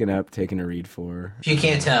forever. picking up, taking a read for. If you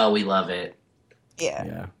can't tell, we love it. Yeah.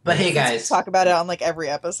 Yeah. But hey, guys, Talk about it on like every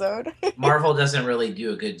episode. Marvel doesn't really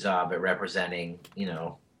do a good job at representing,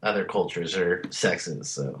 other cultures or sexes.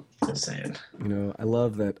 So just saying. I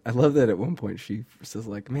love that. I love that at one point she says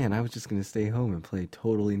like, "Man, I was just gonna stay home and play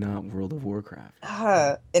totally not World of Warcraft."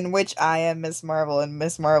 In which I am Miss Marvel and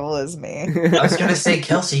Miss Marvel is me. I was gonna say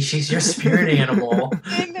Kelsey, she's your spirit animal.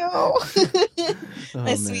 I know. Oh,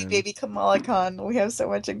 My sweet man. baby Kamala Khan. We have so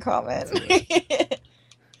much in common.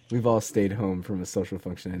 We've all stayed home from a social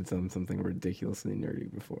function and done something ridiculously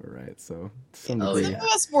nerdy before, right? So to some Oh, degree, yeah.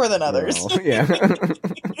 Us more than others. we're all- yeah. That's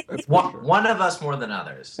for sure. One of us more than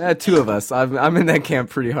others. Two of us. I'm in that camp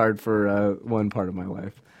pretty hard for one part of my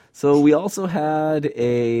life. So we also had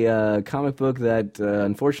a comic book that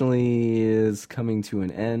unfortunately is coming to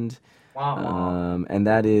an end, Wah, wah. and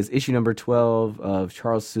that is issue number 12 of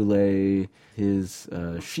Charles Soule, his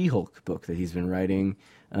She-Hulk book that he's been writing.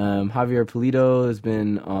 Javier Pulido has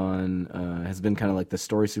been kind of like the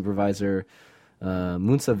story supervisor.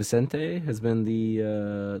 Munsa Vicente has been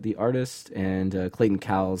the artist, and Clayton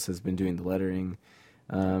Cowles has been doing the lettering.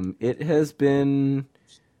 It has been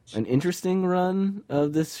an interesting run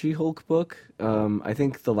of this She-Hulk book. I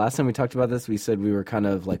think the last time we talked about this, we said we were kind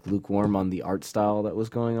of like lukewarm on the art style that was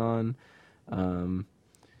going on.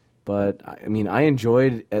 But I mean, I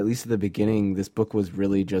enjoyed, at least at the beginning, this book was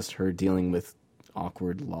really just her dealing with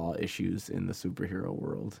awkward law issues in the superhero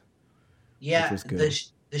world. Yeah, which was good.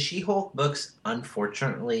 the She-Hulk books,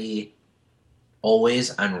 unfortunately,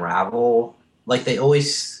 always unravel. Like they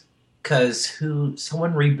always, because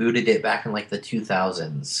someone rebooted it back in like the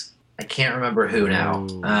 2000s. I can't remember who now.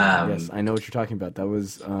 Yes, I know what you're talking about. That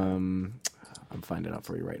was I'm finding out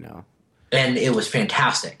for you right now. And it was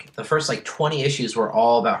fantastic. The first like 20 issues were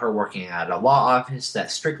all about her working at a law office that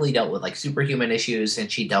strictly dealt with like superhuman issues, and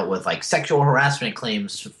she dealt with like sexual harassment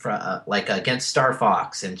claims like against Star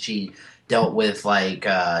Fox, and she dealt with like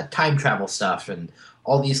time travel stuff and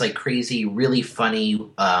all these like crazy, really funny,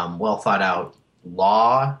 well thought out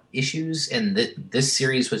law issues. And this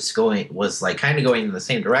series was like kind of going in the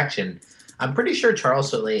same direction. I'm pretty sure Charles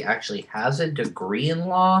Soule actually has a degree in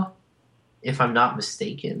law, if I'm not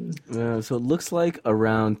mistaken. So it looks like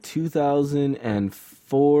around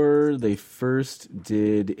 2004 they first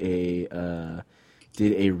did a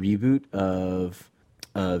reboot of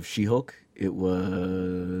She-Hulk.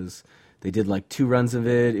 They did like 2 runs of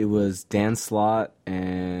it. It was Dan Slott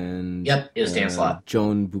and Yep, it was Dan Slott.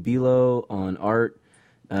 Joan Bubilo on art,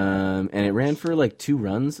 and it ran for like 2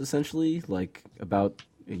 runs essentially, like about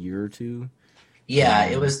a year or two. Yeah,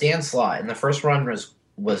 it was Dan Slott, and the first run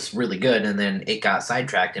was really good, and then it got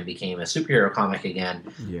sidetracked and became a superhero comic again,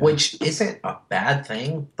 Yeah. which isn't a bad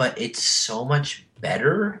thing, but it's so much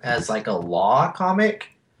better as like a law comic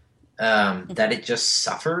that it just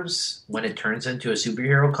suffers when it turns into a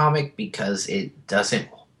superhero comic because it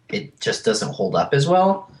just doesn't hold up as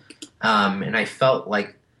well. And I felt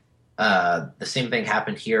like the same thing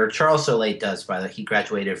happened here. Charles Soule does, by the way. He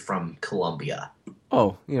graduated from Columbia.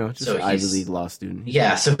 Oh, just So an Ivy he's- League law student.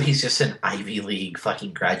 Yeah, so he's just an Ivy League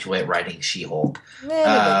fucking graduate writing She-Hulk.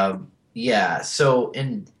 Man, Yeah, so,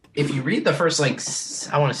 and if you read the first,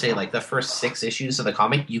 I want to say, the first 6 issues of the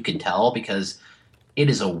comic, you can tell because it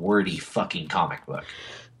is a wordy fucking comic book.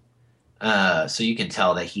 So you can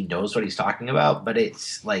tell that he knows what he's talking about, but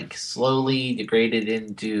it's, slowly degraded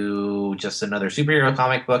into just another superhero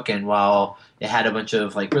comic book, and while it had a bunch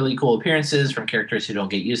of, really cool appearances from characters who don't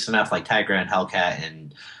get used enough, like Tigra and Hellcat,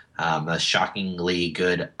 and a shockingly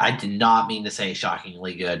good... I did not mean to say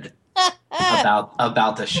shockingly good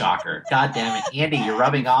about the Shocker. God damn it, Andy, you're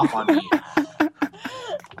rubbing off on me.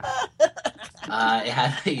 It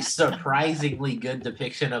had a surprisingly good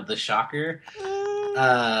depiction of the Shocker.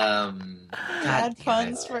 God bad damn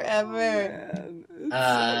puns it. forever.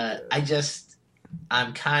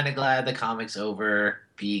 I'm kind of glad the comic's over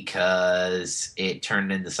because it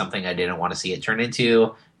turned into something I didn't want to see it turn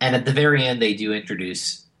into. And at the very end, they do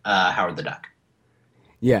introduce Howard the Duck.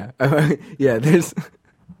 Yeah, yeah. There's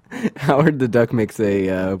Howard the Duck makes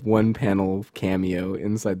a one-panel cameo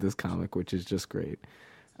inside this comic, which is just great.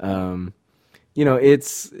 I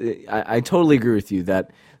totally agree with you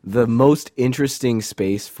that the most interesting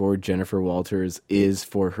space for Jennifer Walters is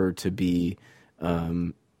for her to be,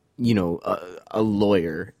 a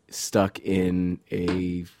lawyer stuck in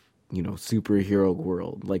a, superhero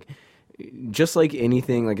world. Like, just like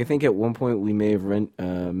anything, like I think at one point we may have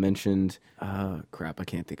mentioned, crap, I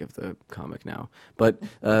can't think of the comic now, but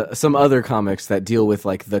some other comics that deal with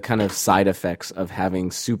like the kind of side effects of having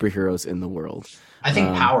superheroes in the world. I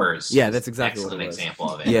think Powers. Yeah, that's exactly what it was. Excellent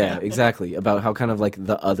example of it. Yeah, exactly. About how kind of like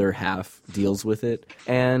the other half deals with it,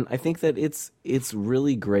 and I think that it's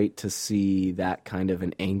really great to see that kind of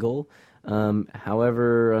an angle.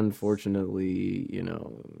 However, unfortunately,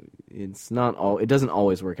 it's not all. It doesn't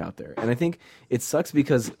always work out there, and I think it sucks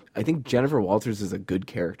because I think Jennifer Walters is a good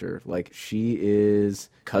character. Like she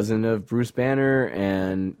is cousin of Bruce Banner,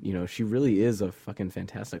 and she really is a fucking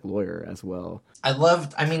fantastic lawyer as well.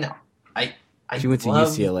 She went to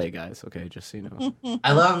UCLA, guys. Okay, just so you know.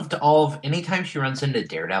 I loved anytime she runs into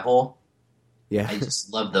Daredevil. Yeah. I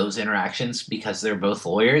just love those interactions because they're both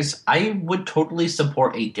lawyers. I would totally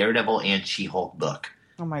support a Daredevil and She-Hulk book.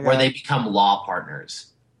 Oh my god. Where they become law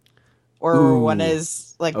partners. Or one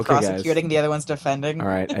is like Okay, prosecuting, guys. the other one's defending. All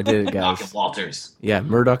right, I did it, guys. Murdoch and Walters. Yeah,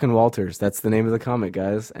 Murdoch and Walters. That's the name of the comic,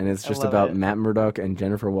 guys. And it's just love about it. Matt Murdock and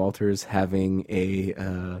Jennifer Walters having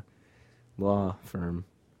a law firm.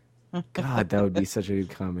 God, that would be such a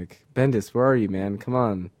good comic. Bendis, where are you, man? Come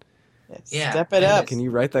on. Yeah, Step it up. Can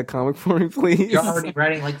you write that comic for me, please? You're already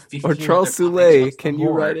writing like 15 Or Charles other comics. Soule, What's the can you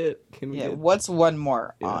more? write it? Can we Yeah, get- what's one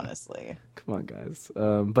more, Yeah. honestly? Come on, guys.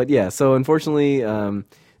 But yeah, so unfortunately,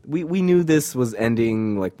 we knew this was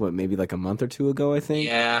ending maybe like a month or two ago, I think.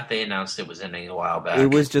 Yeah, they announced it was ending a while back.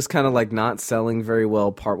 It was just kind of like not selling very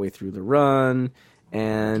well partway through the run.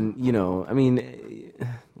 And,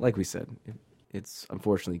 like we said, it's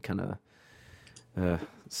unfortunately kind of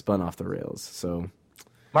spun off the rails. So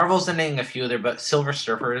Marvel's ending a few of their, but Silver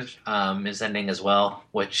Surfer is ending as well,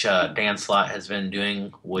 which Dan Slott has been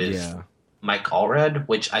doing with yeah. Mike Allred,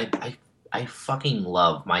 which I fucking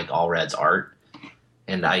love Mike Allred's art,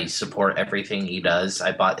 and I support everything he does.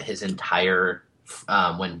 I bought his entire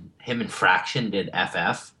when him and Fraction did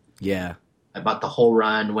FF. Yeah. I bought the whole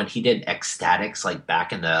run when he did Ecstatics, like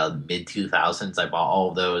back in the mid 2000s. I bought all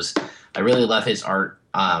of those. I really love his art,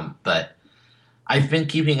 but I've been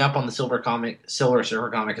keeping up on the Silver Surfer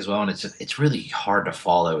comic as well, and it's really hard to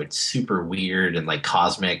follow. It's super weird and like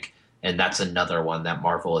cosmic, and that's another one that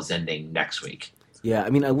Marvel is ending next week. Yeah, I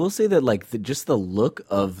mean, I will say that just the look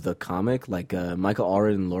of the comic, Michael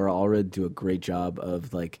Allred and Laura Allred do a great job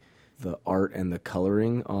of like the art and the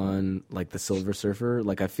coloring on like the Silver Surfer.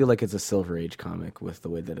 Like I feel like it's a Silver Age comic with the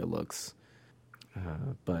way that it looks.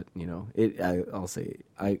 But I'll say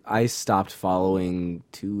I stopped following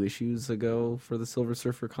 2 issues ago for the Silver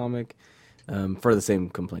Surfer comic. For the same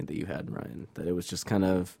complaint that you had, Ryan, that it was just kind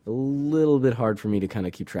of a little bit hard for me to kind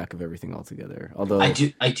of keep track of everything altogether. Although I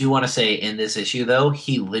do want to say in this issue though,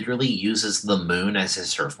 he literally uses the moon as his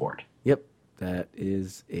surfboard. Yep, that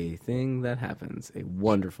is a thing that happens. A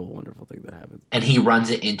wonderful, wonderful thing that happens. And he runs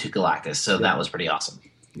it into Galactus, so that was pretty awesome.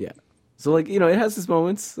 Yeah. So it has its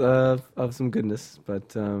moments of some goodness,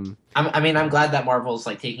 but I'm glad that Marvel's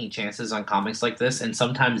like taking chances on comics like this, and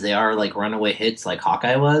sometimes they are like runaway hits, like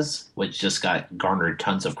Hawkeye was, which just garnered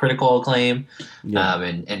tons of critical acclaim, yeah.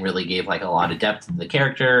 and really gave like a lot of depth to the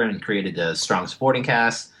character and created a strong supporting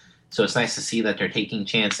cast. So it's nice to see that they're taking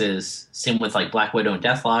chances. Same with like Black Widow and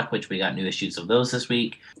Deathlock, which we got new issues of those this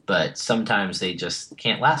week, but sometimes they just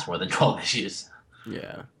can't last more than 12 issues.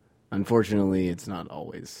 Yeah. Unfortunately, it's not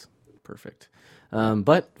always perfect.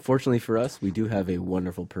 But fortunately for us, we do have a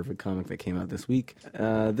wonderful, perfect comic that came out this week.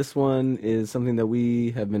 This one is something that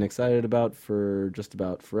we have been excited about for just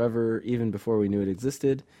about forever, even before we knew it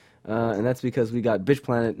existed. And that's because we got Bitch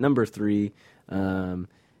Planet number 3. Team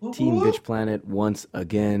Bitch Planet once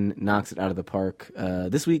again knocks it out of the park.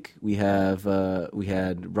 This week we had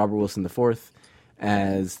Robert Wilson IV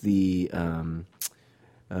as the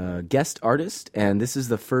guest artist, and this is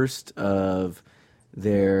the first of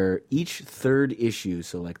their each third issue,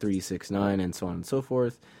 so like 36, 9, and so on and so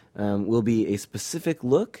forth, will be a specific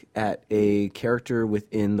look at a character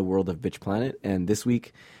within the world of Bitch Planet. And this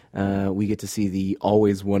week, we get to see the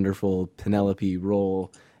always wonderful Penelope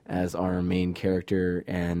Roll as our main character.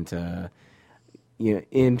 And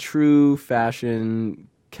in true fashion,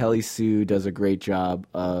 Kelly Sue does a great job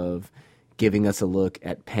of giving us a look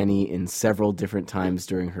at Penny in several different times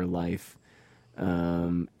during her life.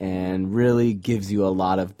 And really gives you a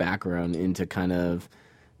lot of background into kind of,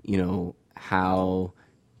 how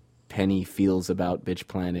Penny feels about Bitch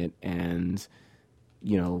Planet and,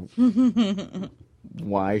 you know,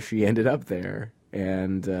 why she ended up there.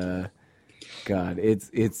 And God,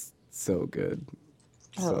 it's so good,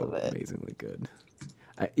 so amazingly good.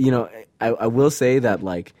 I will say that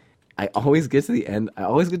like I always get to the end. I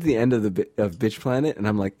always get to the end of of Bitch Planet, and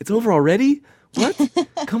I'm like, it's over already. What?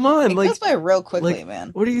 Come on! It like goes by real quickly, like,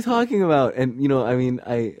 man. What are you talking about? And you know, I mean,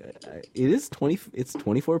 it is 20. It's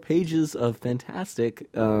 24 pages of fantastic.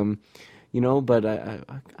 You know, but I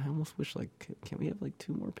almost wish like, can't we have like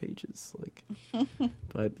 2 more pages? Like,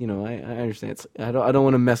 but you know, I understand. I don't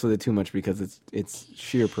want to mess with it too much because it's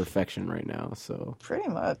sheer perfection right now. So pretty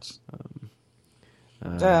much.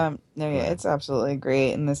 No, yeah, it's absolutely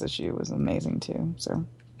great, and this issue was amazing too. So,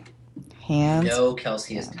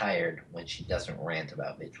 Kelsey is tired when she doesn't rant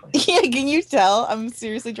about Bitcoin. Yeah, can you tell? I'm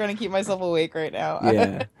seriously trying to keep myself awake right now.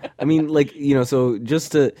 Yeah, I mean, like, you know, so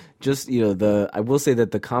just you know, I will say that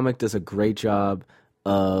the comic does a great job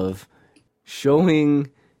of showing,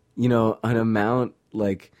 you know, an amount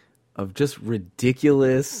like of just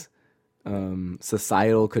ridiculous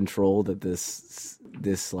societal control that this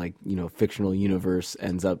like, you know, fictional universe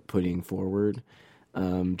ends up putting forward,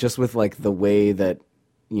 just with like the way that,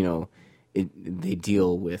 you know, they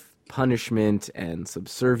deal with punishment and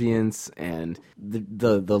subservience and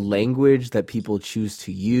the language that people choose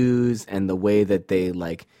to use and the way that they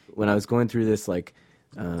like. When I was going through this like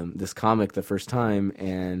this comic the first time,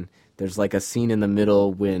 and there's like a scene in the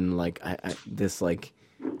middle when like this like,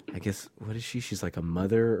 I guess, what is she? She's like a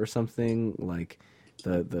mother or something, like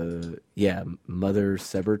Mother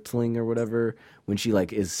Sebertling or whatever, when she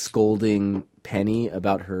like is scolding Penny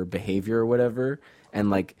about her behavior or whatever, and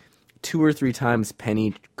like 2 or 3 times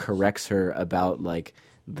Penny corrects her about like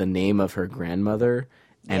the name of her grandmother,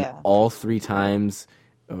 and all 3 times,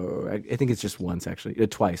 or I think it's just once actually,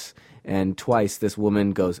 twice, and twice this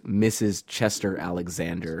woman goes Mrs. Chester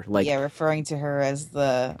Alexander, like referring to her as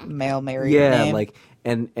the male married name. Like,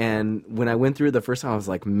 and when I went through it the first time, I was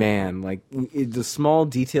like, man, like the small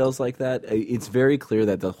details like that, it's very clear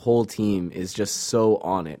that the whole team is just so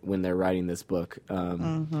on it when they're writing this book,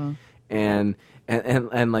 and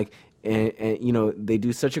like, and you know, they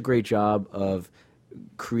do such a great job of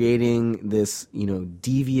creating this, you know,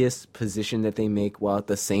 devious position that they make while at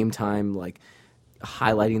the same time like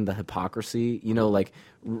highlighting the hypocrisy, you know, like,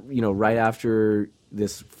 you know, right after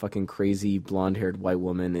this fucking crazy blonde-haired white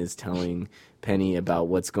woman is telling Penny about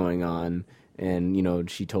what's going on, and, you know,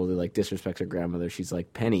 she totally like disrespects her grandmother. She's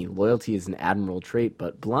like, Penny, loyalty is an admirable trait,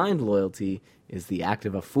 but blind loyalty is the act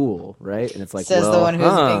of a fool, right? And it's like, says the one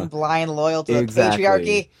who's being blind loyal to the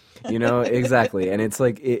patriarchy. You know, exactly. And it's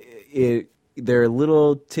like there are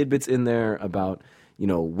little tidbits in there about, you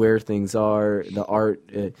know, where things are, the art,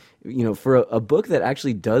 you know, for a book that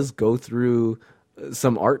actually does go through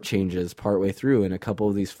some art changes partway through in a couple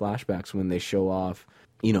of these flashbacks when they show off,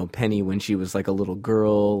 you know, Penny when she was like a little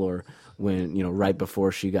girl, or when, you know, right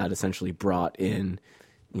before she got essentially brought in,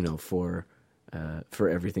 you know, for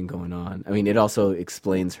everything going on. I mean, it also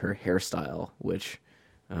explains her hairstyle, which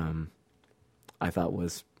I thought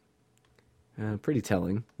was pretty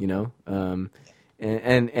telling, you know.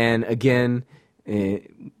 And again,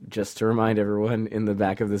 just to remind everyone, in the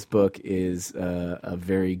back of this book is a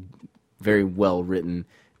very, very well written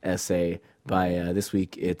essay by this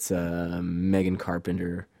week. It's Megan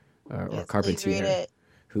Carpenter or Carpentier,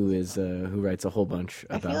 who writes a whole bunch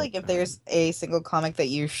about. I feel like if there's a single comic that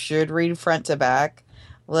you should read front to back,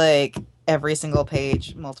 like every single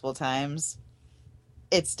page, multiple times,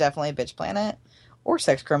 it's definitely Bitch Planet. Or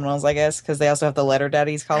Sex Criminals, I guess, because they also have the Letter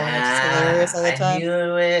Daddies column, which is hilarious all the time. I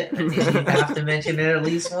knew it. You have to mention it at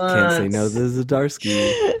least once. Can't say no to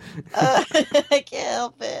Zdarsky. I can't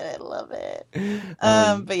help it. I love it.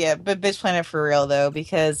 But Bitch Planet for real, though,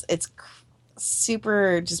 because it's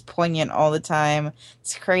super just poignant all the time.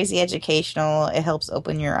 It's crazy educational. It helps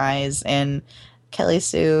open your eyes. And Kelly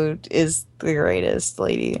Sue is the greatest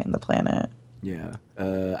lady in the planet. Yeah.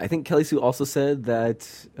 I think Kelly Sue also said that,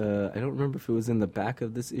 I don't remember if it was in the back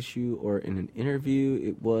of this issue or in an interview,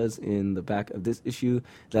 it was in the back of this issue,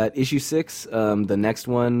 that issue 6, the next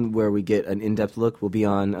one where we get an in-depth look, will be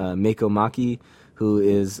on Meiko Maki, who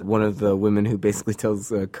is one of the women who basically tells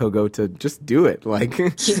Kogo to just do it, like,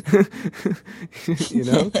 you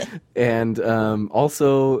know? And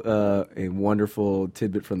also a wonderful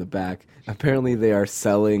tidbit from the back. Apparently they are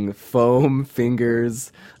selling foam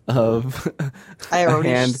fingers of I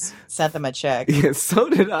already sent them a check. Yeah, so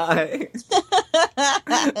did I.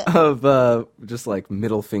 Of just like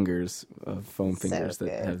middle fingers of foam fingers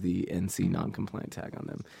that have the NC non-compliant tag on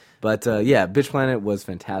them. But yeah, Bitch Planet was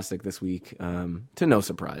fantastic this week. To no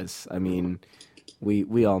surprise. I mean,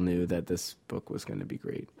 we all knew that this book was going to be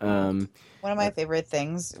great. One of my favorite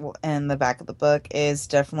things in the back of the book is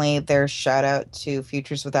definitely their shout out to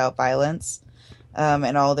Futures Without Violence,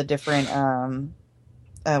 and all the different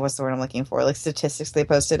what's the word I'm looking for? Like statistics they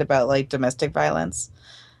posted about like domestic violence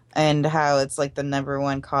and how it's like the number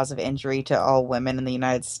one cause of injury to all women in the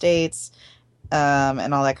United States,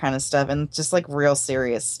 and all that kind of stuff, and just like real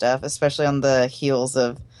serious stuff, especially on the heels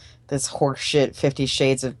of this horseshit 50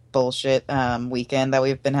 Shades of bullshit weekend that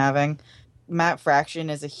we've been having. Matt Fraction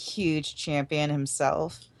is a huge champion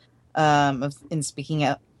himself in speaking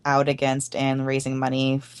out against and raising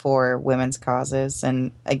money for women's causes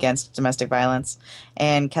and against domestic violence.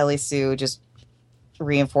 And Kelly Sue just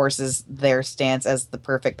reinforces their stance as the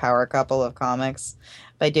perfect power couple of comics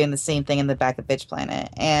by doing the same thing in the back of Bitch Planet.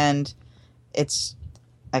 And it's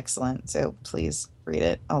excellent. So please read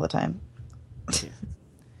it all the time.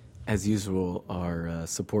 As usual, our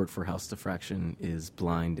support for House Diffraction is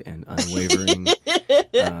blind and unwavering.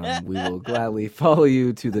 We will gladly follow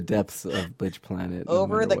you to the depths of Bitch Planet.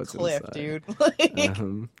 Over the cliff, dude.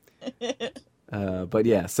 But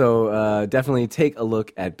yeah, so definitely take a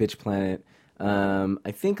look at Bitch Planet.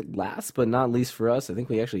 I think last but not least for us, I think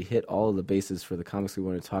we actually hit all of the bases for the comics we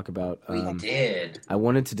want to talk about. We did. I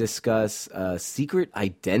wanted to discuss Secret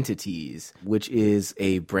Identities, which is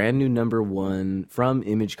a brand new #1 from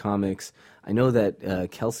Image Comics. I know that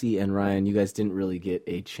Kelsey and Ryan, you guys didn't really get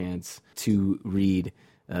a chance to read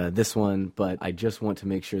this one, but I just want to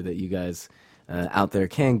make sure that you guys out there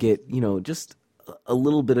can get, just a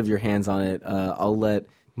little bit of your hands on it. I'll let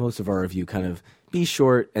most of our review kind of be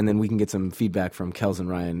short, and then we can get some feedback from Kels and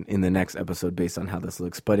Ryan in the next episode based on how this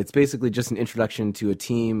looks. But it's basically just an introduction to a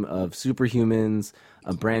team of superhumans,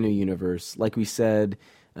 a brand new universe. Like we said,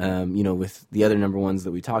 with the other #1s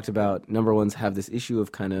that we talked about, #1s have this issue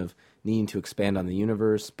of kind of needing to expand on the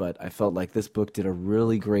universe, but I felt like this book did a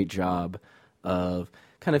really great job of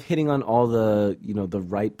kind of hitting on all the, the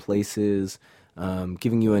right places,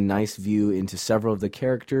 giving you a nice view into several of the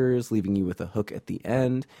characters, leaving you with a hook at the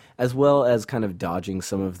end, as well as kind of dodging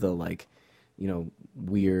some of the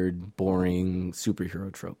weird, boring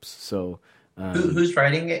superhero tropes. So, who's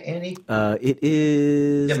writing it, Andy? It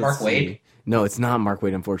is. Is it Mark Waid? No, it's not Mark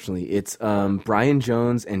Waid, unfortunately. It's Brian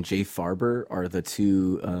Jones and Jay Farber are the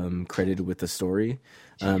two credited with the story.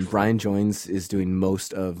 Brian Jones is doing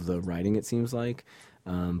most of the writing, it seems like.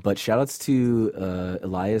 But shout outs to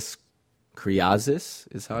Elias Kriazis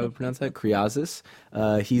is how I would pronounce that. Kriazis.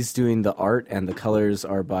 He's doing the art, and the colors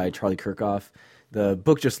are by Charlie Kirkhoff. The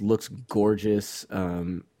book just looks gorgeous.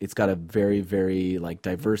 It's got a very, very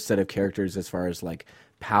diverse set of characters as far as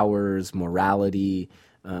powers, morality.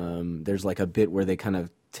 There's a bit where they kind of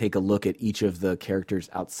take a look at each of the characters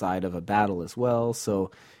outside of a battle as well. So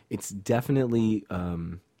it's definitely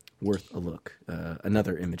worth a look.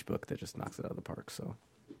 Another Image book that just knocks it out of the park. So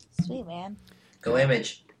Sweet, man. Go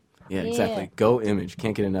Image. Yeah, exactly. Go Image.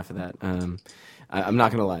 Can't get enough of that. I'm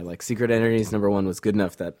not gonna lie. Secret Identities #1 was good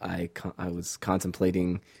enough that I was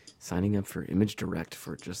contemplating signing up for Image Direct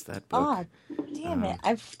for just that book. Oh, damn it!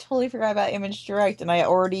 I totally forgot about Image Direct, and I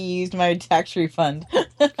already used my tax refund.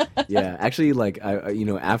 Yeah, actually,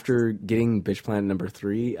 after getting Bitch Planet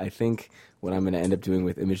 #3, I think what I'm gonna end up doing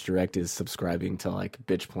with Image Direct is subscribing to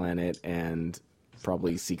Bitch Planet and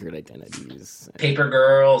probably Secret Identities. Paper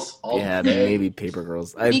Girls. Maybe Paper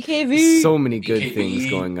Girls. BKV. So many good BKV. things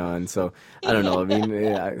going on. So I don't know. I mean,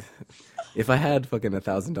 if I had fucking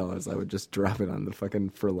 $1,000, I would just drop it on the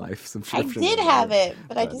fucking For Life I subscription. did have it,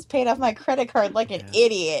 but I just paid off my credit card like an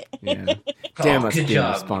idiot. Yeah. Damn us good being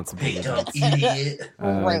job. responsible. Big dumb idiot.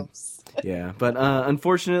 Gross. Yeah, but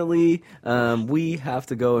unfortunately, we have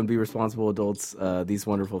to go and be responsible adults. These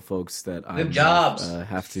wonderful folks that I jobs.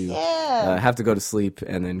 have to Yeah. have to go to sleep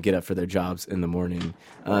and then get up for their jobs in the morning.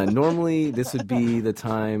 Normally, this would be the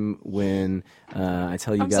time when I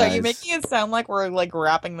tell you I'm guys. sorry, you're making it sound like we're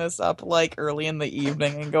wrapping this up early in the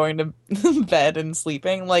evening and going to bed and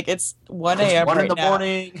sleeping. It's 1 a.m. It's 1 right in the now.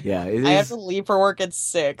 morning. Yeah, it is. I have to leave for work at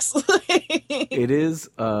 6. It is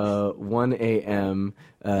 1 a.m.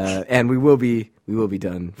 And we will be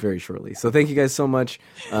done very shortly. So thank you guys so much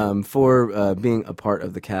for being a part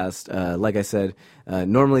of the cast. Like I said,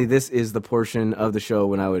 normally this is the portion of the show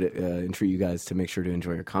when I would entreat you guys to make sure to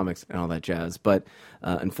enjoy your comics and all that jazz. But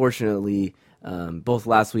unfortunately, both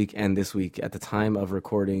last week and this week, at the time of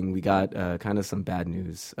recording, we got kind of some bad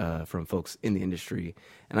news from folks in the industry.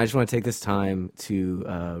 And I just want to take this time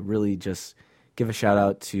to really just give a shout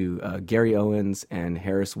out to Gary Owens and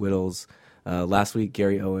Harris Whittles. Last week,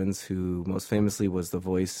 Gary Owens, who most famously was the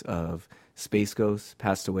voice of Space Ghost,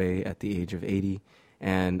 passed away at the age of 80.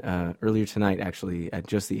 And earlier tonight, actually, at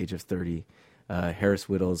just the age of 30, Harris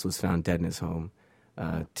Whittles was found dead in his home.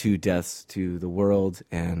 2 deaths to the world,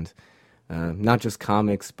 and not just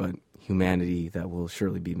comics, but humanity that will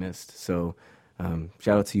surely be missed. So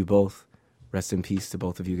shout out to you both. Rest in peace to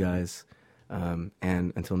both of you guys. And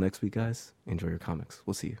until next week, guys, enjoy your comics.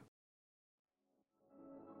 We'll see you.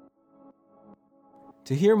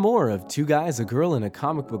 To hear more of Two Guys, a Girl, and a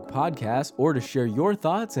Comic Book podcast, or to share your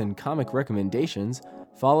thoughts and comic recommendations,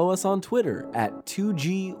 follow us on Twitter at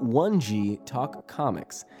 2G1G Talk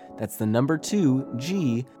Comics. That's the number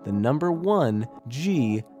 2G, the number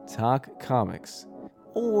 1G Talk Comics.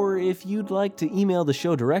 Or if you'd like to email the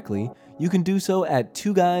show directly, you can do so at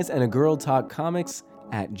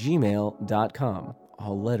 2guysandagirltalkcomics@gmail.com.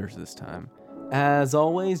 All letters this time. As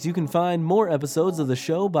always, you can find more episodes of the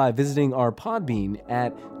show by visiting our Podbean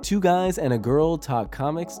at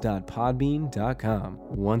 2guysandagirltalkcomics.podbean.com.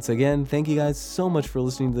 Once again, thank you guys so much for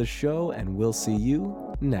listening to the show, and we'll see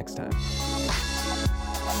you next time.